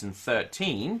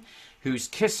 2013, who's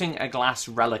kissing a glass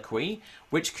reliquary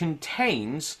which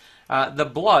contains the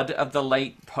blood of the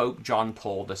late Pope John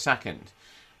Paul II.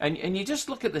 And you just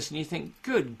look at this and you think,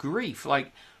 good grief,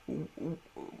 like,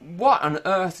 what on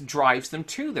earth drives them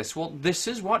to this? Well, this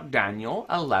is what Daniel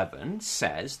 11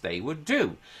 says they would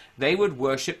do. They would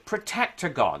worship protector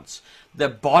gods, the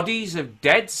bodies of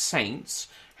dead saints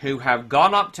who have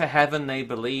gone up to heaven, they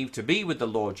believe, to be with the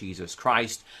Lord Jesus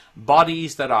Christ,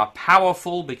 bodies that are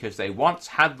powerful because they once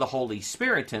had the Holy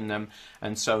Spirit in them,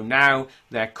 and so now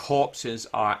their corpses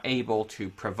are able to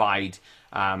provide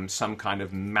some kind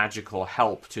of magical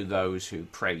help to those who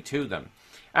pray to them.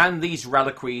 And these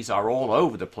reliquaries are all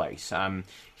over the place.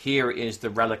 Here is the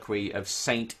reliquary of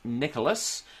Saint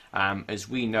Nicholas, as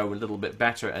we know a little bit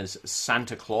better as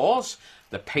Santa Claus,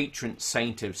 the patron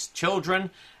saint of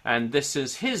children, and this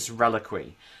is his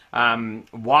reliquary.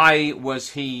 Why was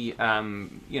he,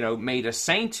 made a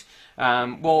saint?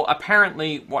 Well,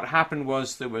 apparently what happened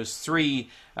was there was 3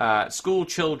 school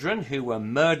children who were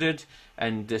murdered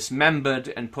and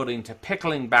dismembered and put into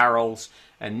pickling barrels,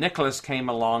 and Nicholas came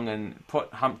along and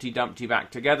put Humpty Dumpty back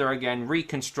together again,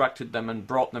 reconstructed them and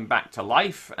brought them back to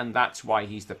life, and that's why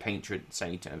he's the patron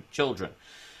saint of children,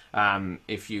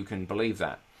 if you can believe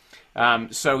that.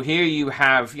 So here you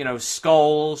have,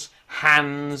 skulls,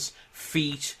 hands,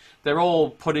 feet. They're all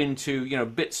put into,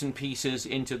 bits and pieces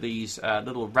into these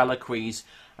little reliquaries.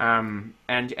 And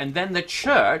then the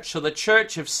church, so the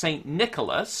Church of St.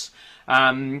 Nicholas,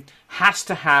 has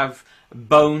to have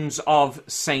bones of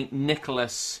St.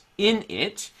 Nicholas in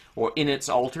it, or in its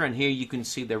altar. And here you can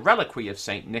see the reliquary of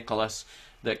St. Nicholas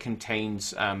that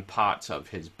contains parts of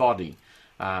his body,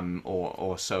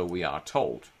 or so we are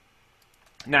told.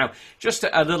 Now, just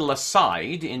a little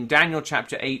aside, in Daniel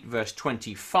chapter 8, verse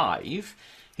 25,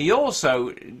 he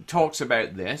also talks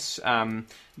about this,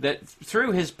 that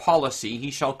through his policy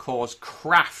he shall cause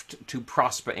craft to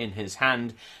prosper in his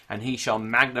hand, and he shall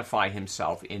magnify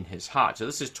himself in his heart. So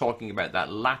this is talking about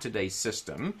that latter-day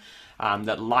system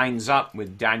that lines up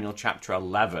with Daniel chapter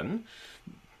 11.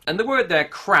 And the word there,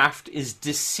 craft, is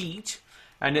deceit,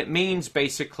 and it means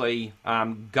basically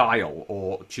guile,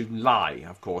 or to lie,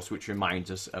 of course, which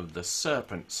reminds us of the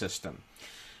serpent system.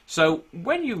 So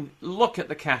when you look at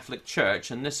the Catholic Church,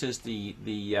 and this is the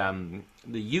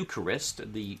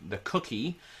Eucharist, the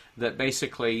cookie that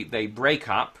basically they break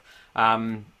up,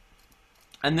 and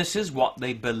this is what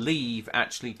they believe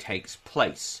actually takes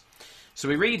place. So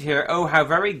we read here, "Oh, how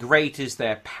very great is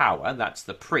their power," that's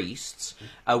the priests,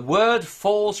 "a word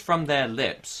falls from their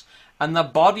lips, and the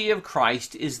body of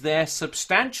Christ is there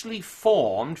substantially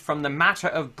formed from the matter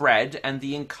of bread, and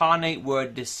the incarnate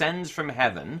word descends from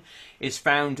heaven, is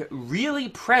found really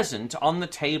present on the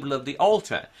table of the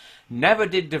altar. Never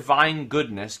did divine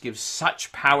goodness give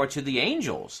such power to the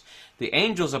angels. The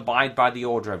angels abide by the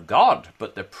order of God,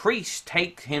 but the priests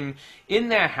take him in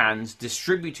their hands,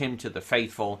 distribute him to the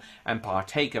faithful, and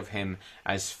partake of him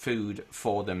as food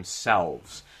for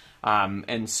themselves."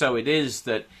 And so it is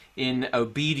that in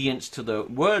obedience to the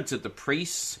words of the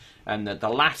priests, and the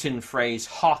Latin phrase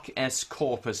hoc est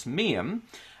corpus meum,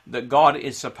 that God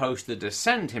is supposed to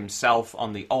descend himself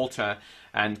on the altar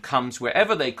and comes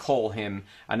wherever they call him,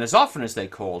 and as often as they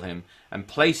call him, and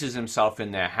places himself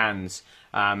in their hands.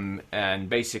 And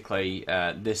basically,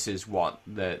 this is what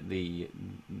the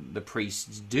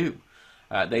priests do.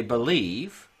 They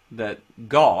believe that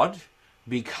God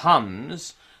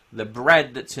becomes the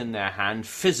bread that's in their hand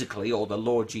physically, or the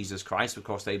Lord Jesus Christ. Of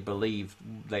course, they believe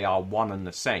they are one and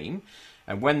the same.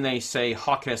 And when they say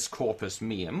hoc est corpus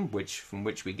meum, from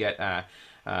which we get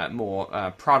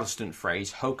more Protestant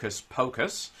phrase, hocus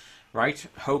pocus, right?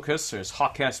 Hocus, there's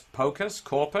hocus pocus,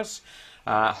 corpus.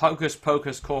 Hocus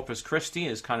pocus corpus Christi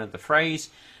is kind of the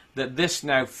phrase, that this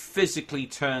now physically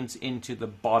turns into the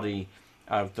body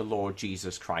of the Lord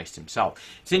Jesus Christ himself.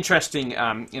 It's interesting,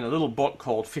 in a little book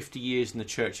called 50 Years in the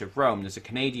Church of Rome, there's a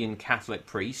Canadian Catholic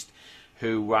priest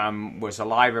who was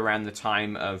alive around the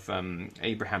time of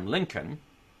Abraham Lincoln,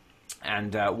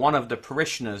 and one of the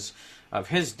parishioners of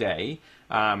his day,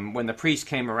 when the priest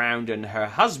came around, and her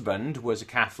husband was a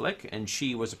Catholic and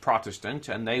she was a Protestant,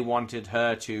 and they wanted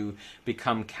her to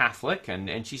become Catholic,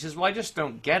 and she says, well, I just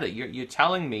don't get it. You're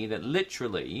telling me that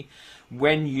literally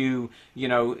when you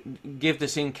give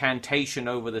this incantation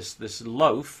over this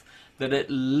loaf, that it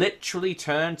literally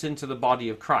turns into the body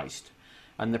of Christ.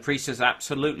 And the priest says,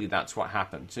 absolutely, that's what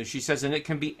happened. So she says, and it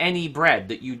can be any bread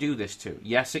that you do this to.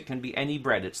 Yes, it can be any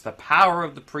bread. It's the power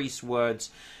of the priest's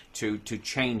words to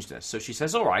change this. So she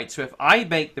says, all right, so if I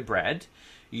bake the bread,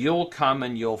 you'll come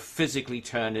and you'll physically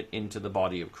turn it into the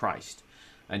body of Christ.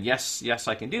 And yes,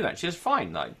 I can do that. She says,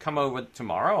 fine, come over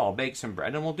tomorrow, I'll bake some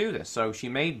bread and we'll do this. So she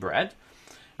made bread,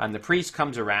 and the priest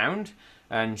comes around,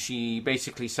 and she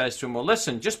basically says to him, well,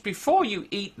 listen, just before you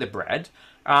eat the bread,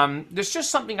 there's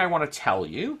just something I want to tell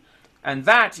you, and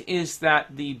that is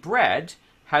that the bread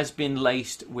has been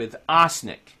laced with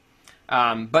arsenic.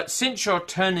 But since you're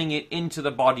turning it into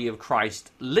the body of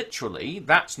Christ literally,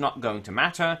 that's not going to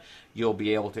matter. You'll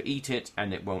be able to eat it,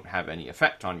 and it won't have any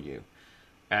effect on you.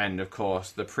 And, of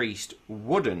course, the priest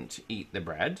wouldn't eat the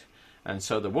bread. And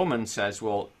so the woman says,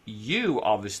 well, you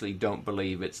obviously don't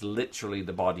believe it's literally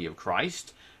the body of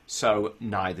Christ, so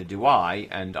neither do I,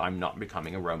 and I'm not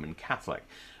becoming a Roman Catholic.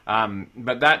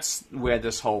 But that's where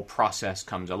this whole process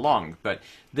comes along. But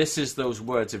this is those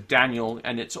words of Daniel,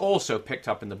 and it's also picked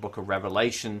up in the book of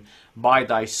Revelation, by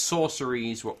thy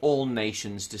sorceries were all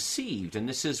nations deceived. And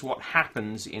this is what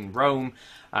happens in Rome.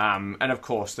 And of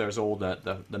course, there's all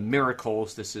the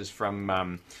miracles. This is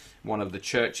from one of the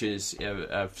churches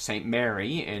of St.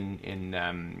 Mary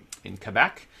in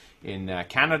Quebec, in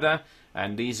Canada.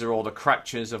 And these are all the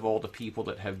crutches of all the people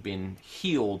that have been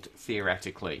healed,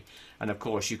 theoretically. And of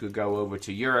course, you could go over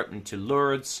to Europe and to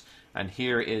Lourdes, and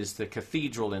here is the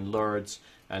cathedral in Lourdes,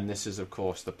 and this is, of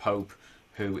course, the Pope,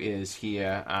 who is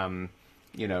here,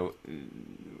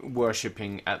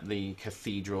 worshipping at the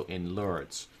cathedral in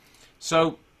Lourdes.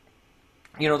 So,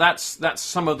 that's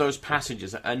some of those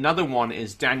passages. Another one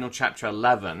is Daniel chapter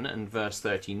 11 and verse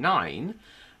 39,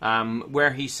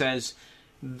 where he says,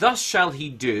 thus shall he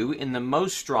do in the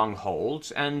most strongholds,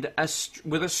 and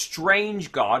with a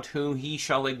strange God, whom he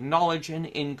shall acknowledge and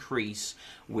increase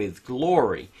with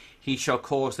glory. He shall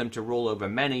cause them to rule over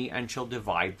many, and shall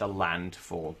divide the land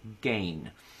for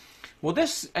gain. Well,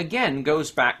 this again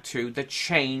goes back to the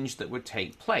change that would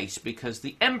take place, because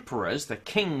the emperors, the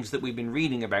kings that we've been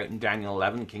reading about in Daniel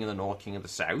 11, king of the north, king of the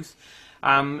south,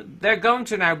 they're going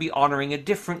to now be honoring a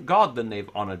different God than they've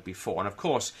honored before. And of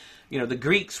course, the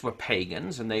Greeks were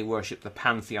pagans and they worshipped the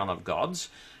pantheon of gods.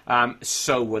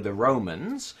 So were the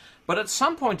Romans. But at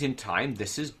some point in time,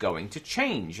 this is going to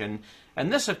change. And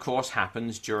this, of course,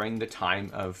 happens during the time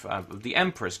of the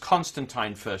emperors,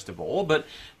 Constantine first of all. But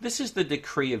this is the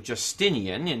decree of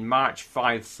Justinian in March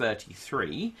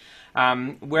 533,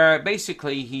 where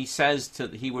basically he says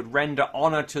he would render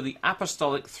honor to the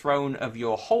apostolic throne of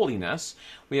your holiness.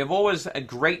 We have always a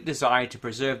great desire to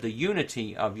preserve the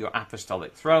unity of your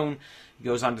apostolic throne. He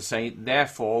goes on to say,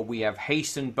 therefore we have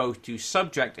hastened both to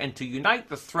subject and to unite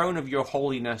the throne of your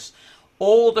holiness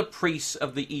all the priests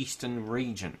of the eastern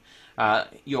region.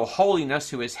 Your holiness,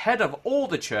 who is head of all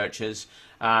the churches,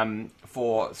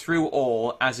 for through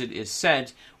all, as it is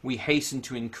said, we hasten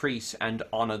to increase and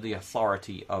honor the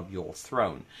authority of your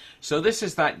throne. So this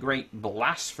is that great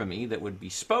blasphemy that would be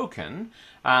spoken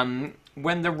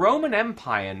when the Roman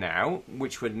Empire now,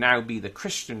 which would now be the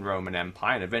Christian Roman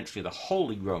Empire and eventually the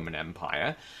Holy Roman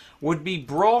Empire, would be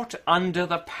brought under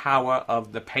the power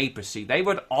of the papacy. They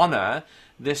would honor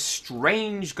this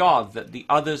strange God that the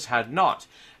others had not.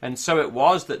 And so it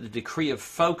was that the decree of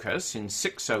Focus in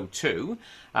 602,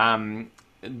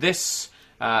 this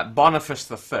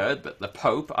Boniface III, the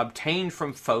Pope, obtained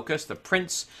from Focus, the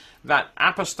prince, that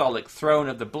apostolic throne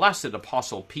of the blessed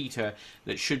Apostle Peter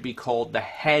that should be called the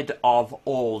head of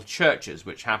all churches,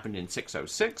 which happened in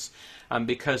 606,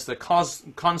 because the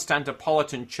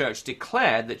Constantinopolitan Church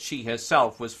declared that she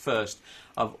herself was first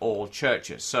of all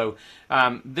churches. So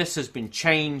this has been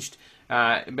changed,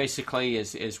 basically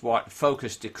is what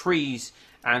Focus decrees,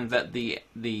 and that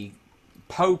the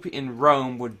Pope in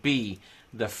Rome would be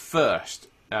the first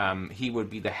he would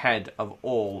be the head of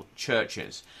all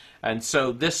churches. And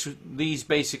so these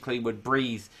basically would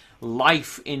breathe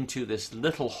life into this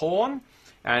little horn,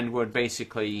 and would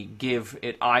basically give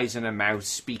it eyes and a mouth,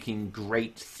 speaking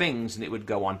great things, and it would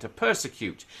go on to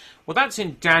persecute. Well, that's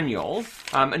in Daniel,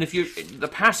 and the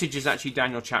passage is actually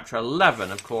Daniel chapter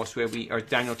 11, of course, or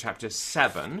Daniel chapter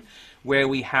 7, where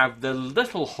we have the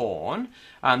little horn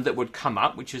that would come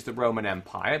up, which is the Roman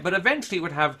Empire, but eventually it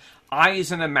would have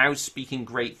eyes and a mouth speaking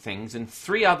great things, and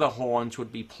 3 other horns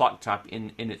would be plucked up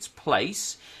in its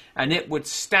place, and it would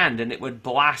stand and it would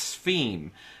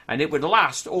blaspheme, and it would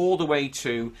last all the way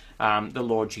to the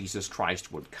Lord Jesus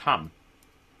Christ would come.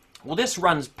 Well, this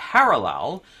runs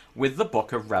parallel with the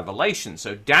book of Revelation.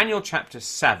 So Daniel chapter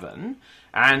 7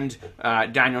 and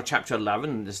Daniel chapter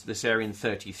 11, this area in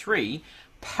 33,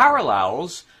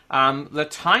 parallels the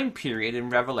time period in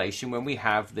Revelation when we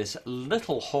have this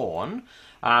little horn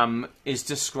is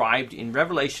described in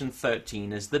Revelation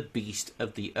 13 as the beast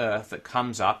of the earth that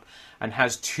comes up and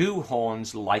has 2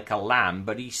 horns like a lamb,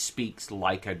 but he speaks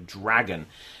like a dragon.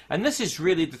 And this is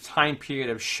really the time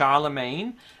period of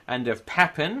Charlemagne and of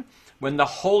Pepin, when the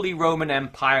Holy Roman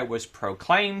Empire was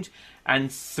proclaimed,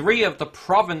 and 3 of the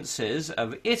provinces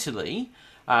of Italy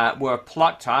were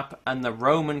plucked up, and the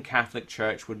Roman Catholic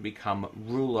Church would become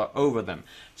ruler over them.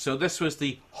 So this was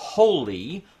the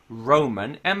Holy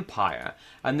Roman Empire,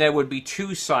 and there would be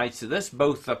 2 sides to this,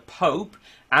 both the Pope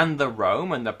and the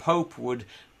Rome, and the Pope would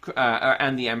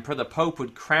and the Emperor. The Pope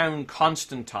would crown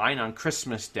Constantine on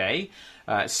Christmas Day,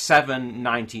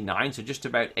 799, so just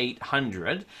about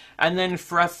 800, and then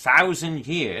for 1,000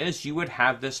 years you would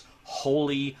have this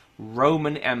Holy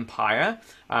Roman Empire.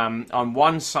 On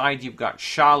one side you've got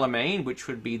Charlemagne, which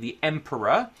would be the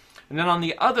emperor, and then on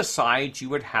the other side you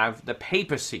would have the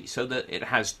papacy, so that it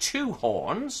has 2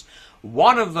 horns.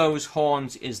 One of those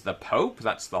horns is the Pope,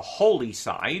 that's the holy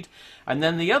side, and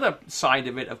then the other side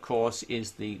of it, of course,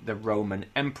 is the Roman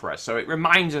Emperor. So it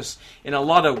reminds us in a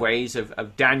lot of ways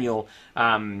of Daniel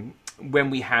when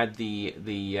we had the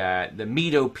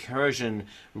Medo-Persian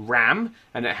ram,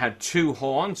 and it had 2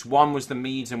 horns. One was the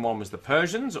Medes and one was the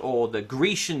Persians, or the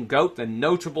Grecian goat. The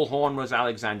notable horn was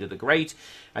Alexander the Great,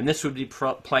 and this would be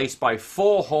placed by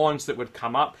 4 horns that would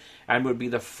come up, and would be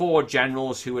the 4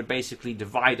 generals who would basically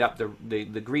divide up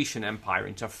the Grecian Empire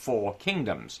into 4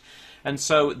 kingdoms. And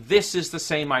so this is the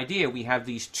same idea. We have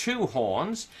these 2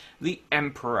 horns, the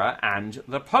emperor and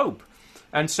the Pope.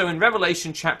 And so in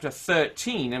Revelation chapter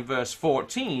 13 and verse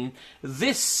 14,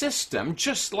 this system,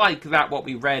 just like that what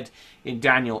we read in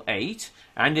Daniel 8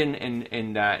 and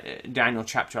in Daniel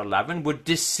chapter 11, would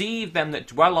deceive them that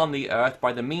dwell on the earth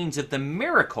by the means of the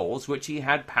miracles which he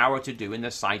had power to do in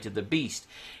the sight of the beast,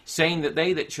 saying that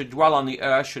they that should dwell on the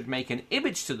earth should make an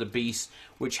image to the beast,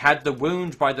 which had the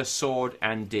wound by the sword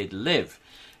and did live.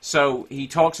 So he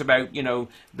talks about,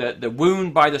 the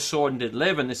wound by the sword and did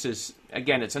live, and this is,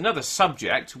 again, it's another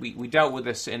subject. We dealt with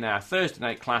this in our Thursday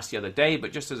night class the other day,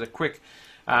 but just as a quick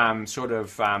recap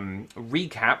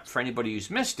for anybody who's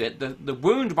missed it, the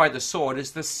wound by the sword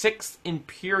is the 6th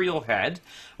imperial head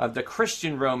of the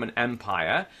Christian Roman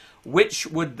Empire, which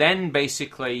would then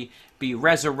basically be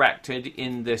resurrected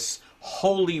in this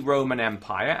Holy Roman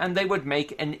Empire, and they would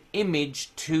make an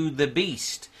image to the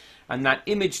beast. And that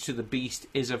image to the beast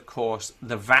is, of course,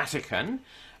 the Vatican.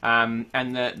 And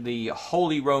the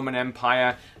Holy Roman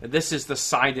Empire, this is the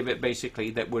side of it, basically,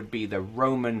 that would be the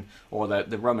Roman, or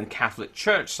the Roman Catholic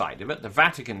Church side of it, the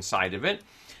Vatican side of it.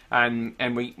 And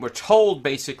we were told,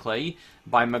 basically,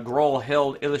 by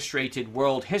McGraw-Hill Illustrated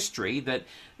World History, that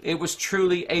it was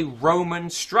truly a Roman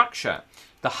structure.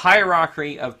 The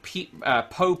hierarchy of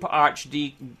Pope,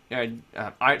 Archdiocese,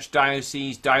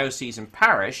 Diocese, and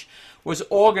Parish was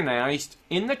organized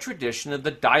in the tradition of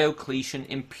the Diocletian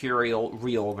imperial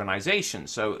reorganization.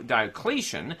 So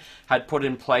Diocletian had put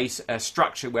in place a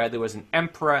structure where there was an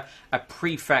emperor, a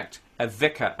prefect, a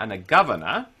vicar, and a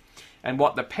governor. And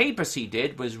what the papacy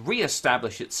did was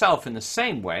reestablish itself in the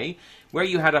same way, where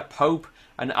you had a pope,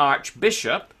 an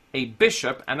archbishop, a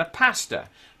bishop, and a pastor.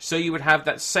 So you would have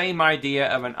that same idea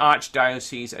of an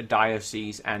archdiocese, a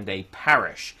diocese, and a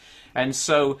parish. And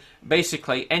so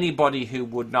basically anybody who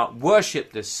would not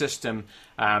worship this system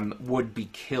would be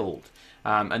killed.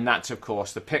 And that's, of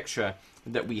course, the picture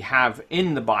that we have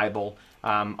in the Bible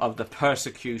of the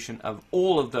persecution of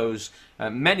all of those,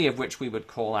 many of which we would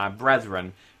call our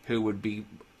brethren, who would be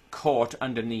caught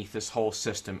underneath this whole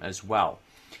system as well.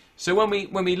 So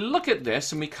when we look at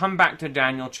this and we come back to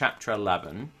Daniel chapter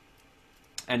 11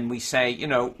 and we say,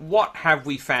 what have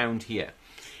we found here?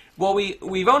 Well,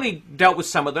 we've only dealt with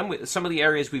some of them, with some of the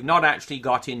areas we've not actually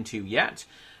got into yet,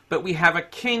 but we have a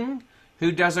king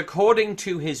who does according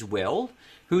to his will,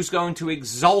 who's going to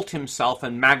exalt himself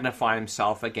and magnify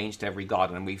himself against every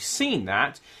god. And we've seen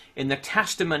that in the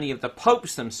testimony of the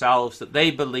popes themselves, that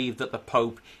they believe that the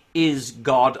Pope is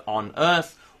God on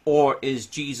earth, or is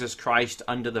Jesus Christ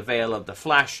under the veil of the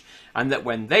flesh, and that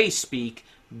when they speak,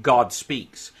 God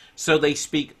speaks. So they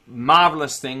speak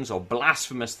marvelous things or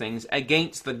blasphemous things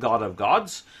against the God of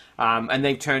gods, and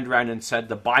they've turned around and said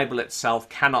the Bible itself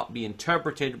cannot be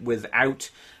interpreted without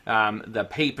the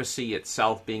papacy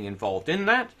itself being involved in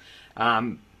that.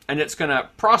 And it's going to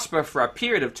prosper for a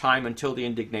period of time until the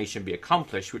indignation be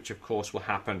accomplished, which of course will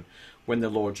happen when the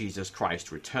Lord Jesus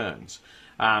Christ returns.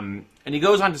 And he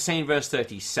goes on to say in verse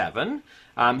 37,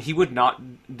 he would not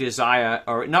desire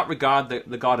or not regard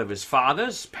the God of his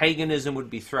fathers. Paganism would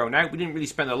be thrown out. We didn't really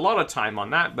spend a lot of time on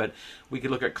that, but we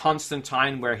could look at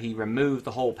Constantine, where he removed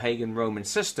the whole pagan Roman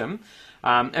system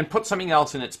and put something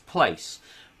else in its place.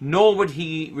 Nor would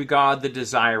he regard the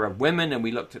desire of women, and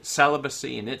we looked at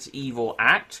celibacy and its evil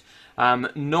act,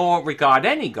 nor regard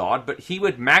any god, but he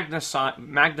would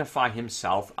magnify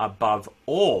himself above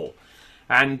all.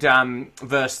 And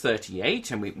verse 38,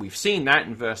 and we've seen that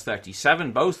in verse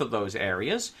 37, both of those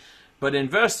areas. But in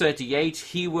verse 38,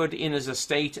 he would in his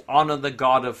estate honor the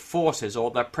God of forces, or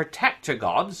the protector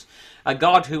gods, a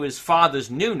God who his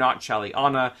fathers knew not shall he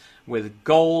honor, with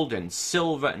gold and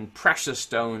silver and precious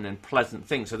stone and pleasant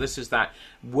things. So this is that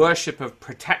worship of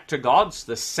protector gods,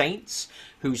 the saints,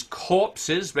 whose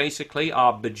corpses basically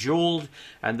are bejeweled,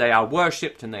 and they are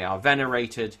worshipped and they are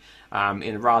venerated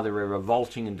in rather a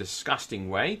revolting and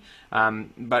disgusting way.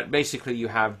 But basically you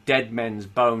have dead men's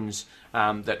bones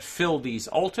that fill these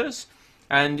altars.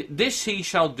 And this he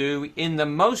shall do in the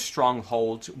most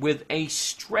strongholds with a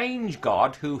strange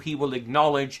God, who he will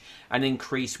acknowledge and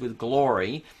increase with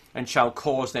glory, and shall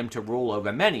cause them to rule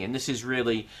over many. And this is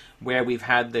really where we've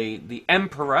had the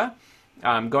emperor,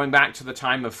 going back to the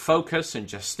time of Phocas and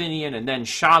Justinian and then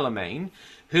Charlemagne,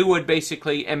 who would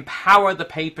basically empower the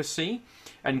papacy.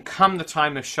 And come the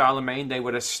time of Charlemagne, they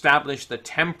would establish the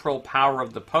temporal power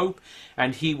of the Pope,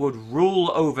 and he would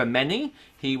rule over many.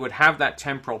 He would have that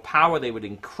temporal power. They would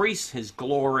increase his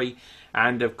glory,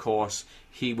 and of course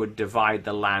he would divide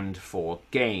the land for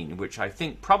gain, which I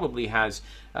think probably has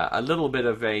a little bit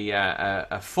of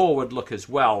a forward look as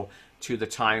well to the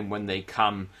time when they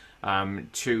come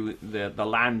to the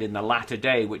land in the latter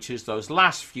day, which is those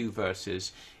last few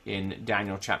verses in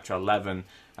Daniel chapter 11,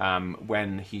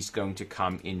 when he's going to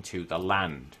come into the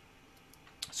land.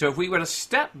 So if we were to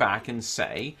step back and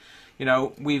say, you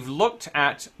know, we've looked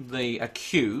at the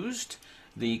accused,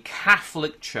 the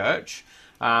Catholic Church.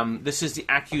 This is the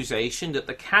accusation that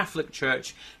the Catholic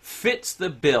Church fits the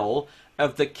bill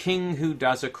of the king who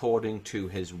does according to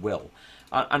his will.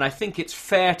 And I think it's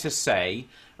fair to say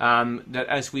that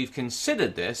as we've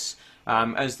considered this,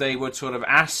 as they would sort of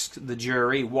ask the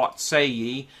jury, what say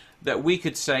ye, that we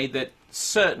could say that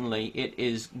certainly it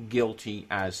is guilty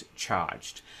as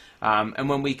charged. And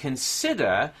when we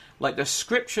consider, like the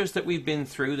scriptures that we've been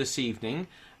through this evening,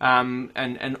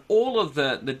 and all of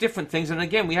the different things, and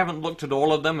again, we haven't looked at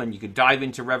all of them, and you could dive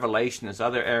into Revelation, there's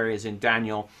other areas in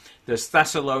Daniel, there's 2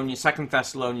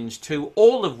 Thessalonians 2,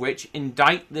 all of which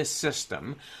indict this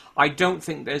system. I don't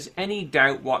think there's any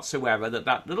doubt whatsoever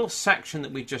that little section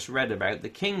that we just read about, the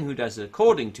king who does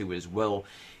according to his will,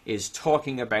 is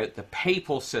talking about the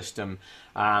papal system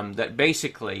that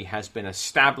basically has been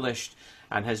established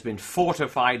and has been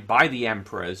fortified by the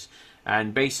emperors,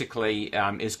 and basically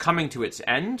is coming to its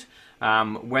end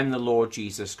when the Lord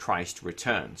Jesus Christ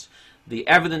returns. The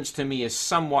evidence to me is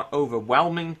somewhat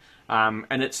overwhelming,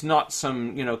 and it's not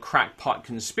some, crackpot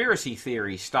conspiracy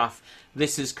theory stuff.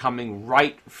 This is coming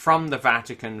right from the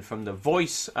Vatican, from the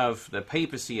voice of the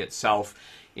papacy itself,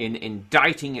 in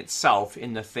indicting itself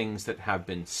in the things that have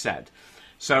been said.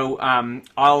 So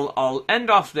I'll end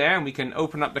off there, and we can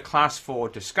open up the class for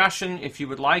discussion if you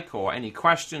would like, or any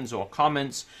questions or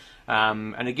comments.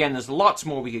 And again, there's lots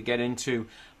more we could get into,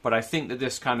 but I think that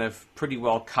this kind of pretty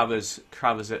well covers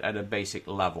it at a basic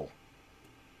level.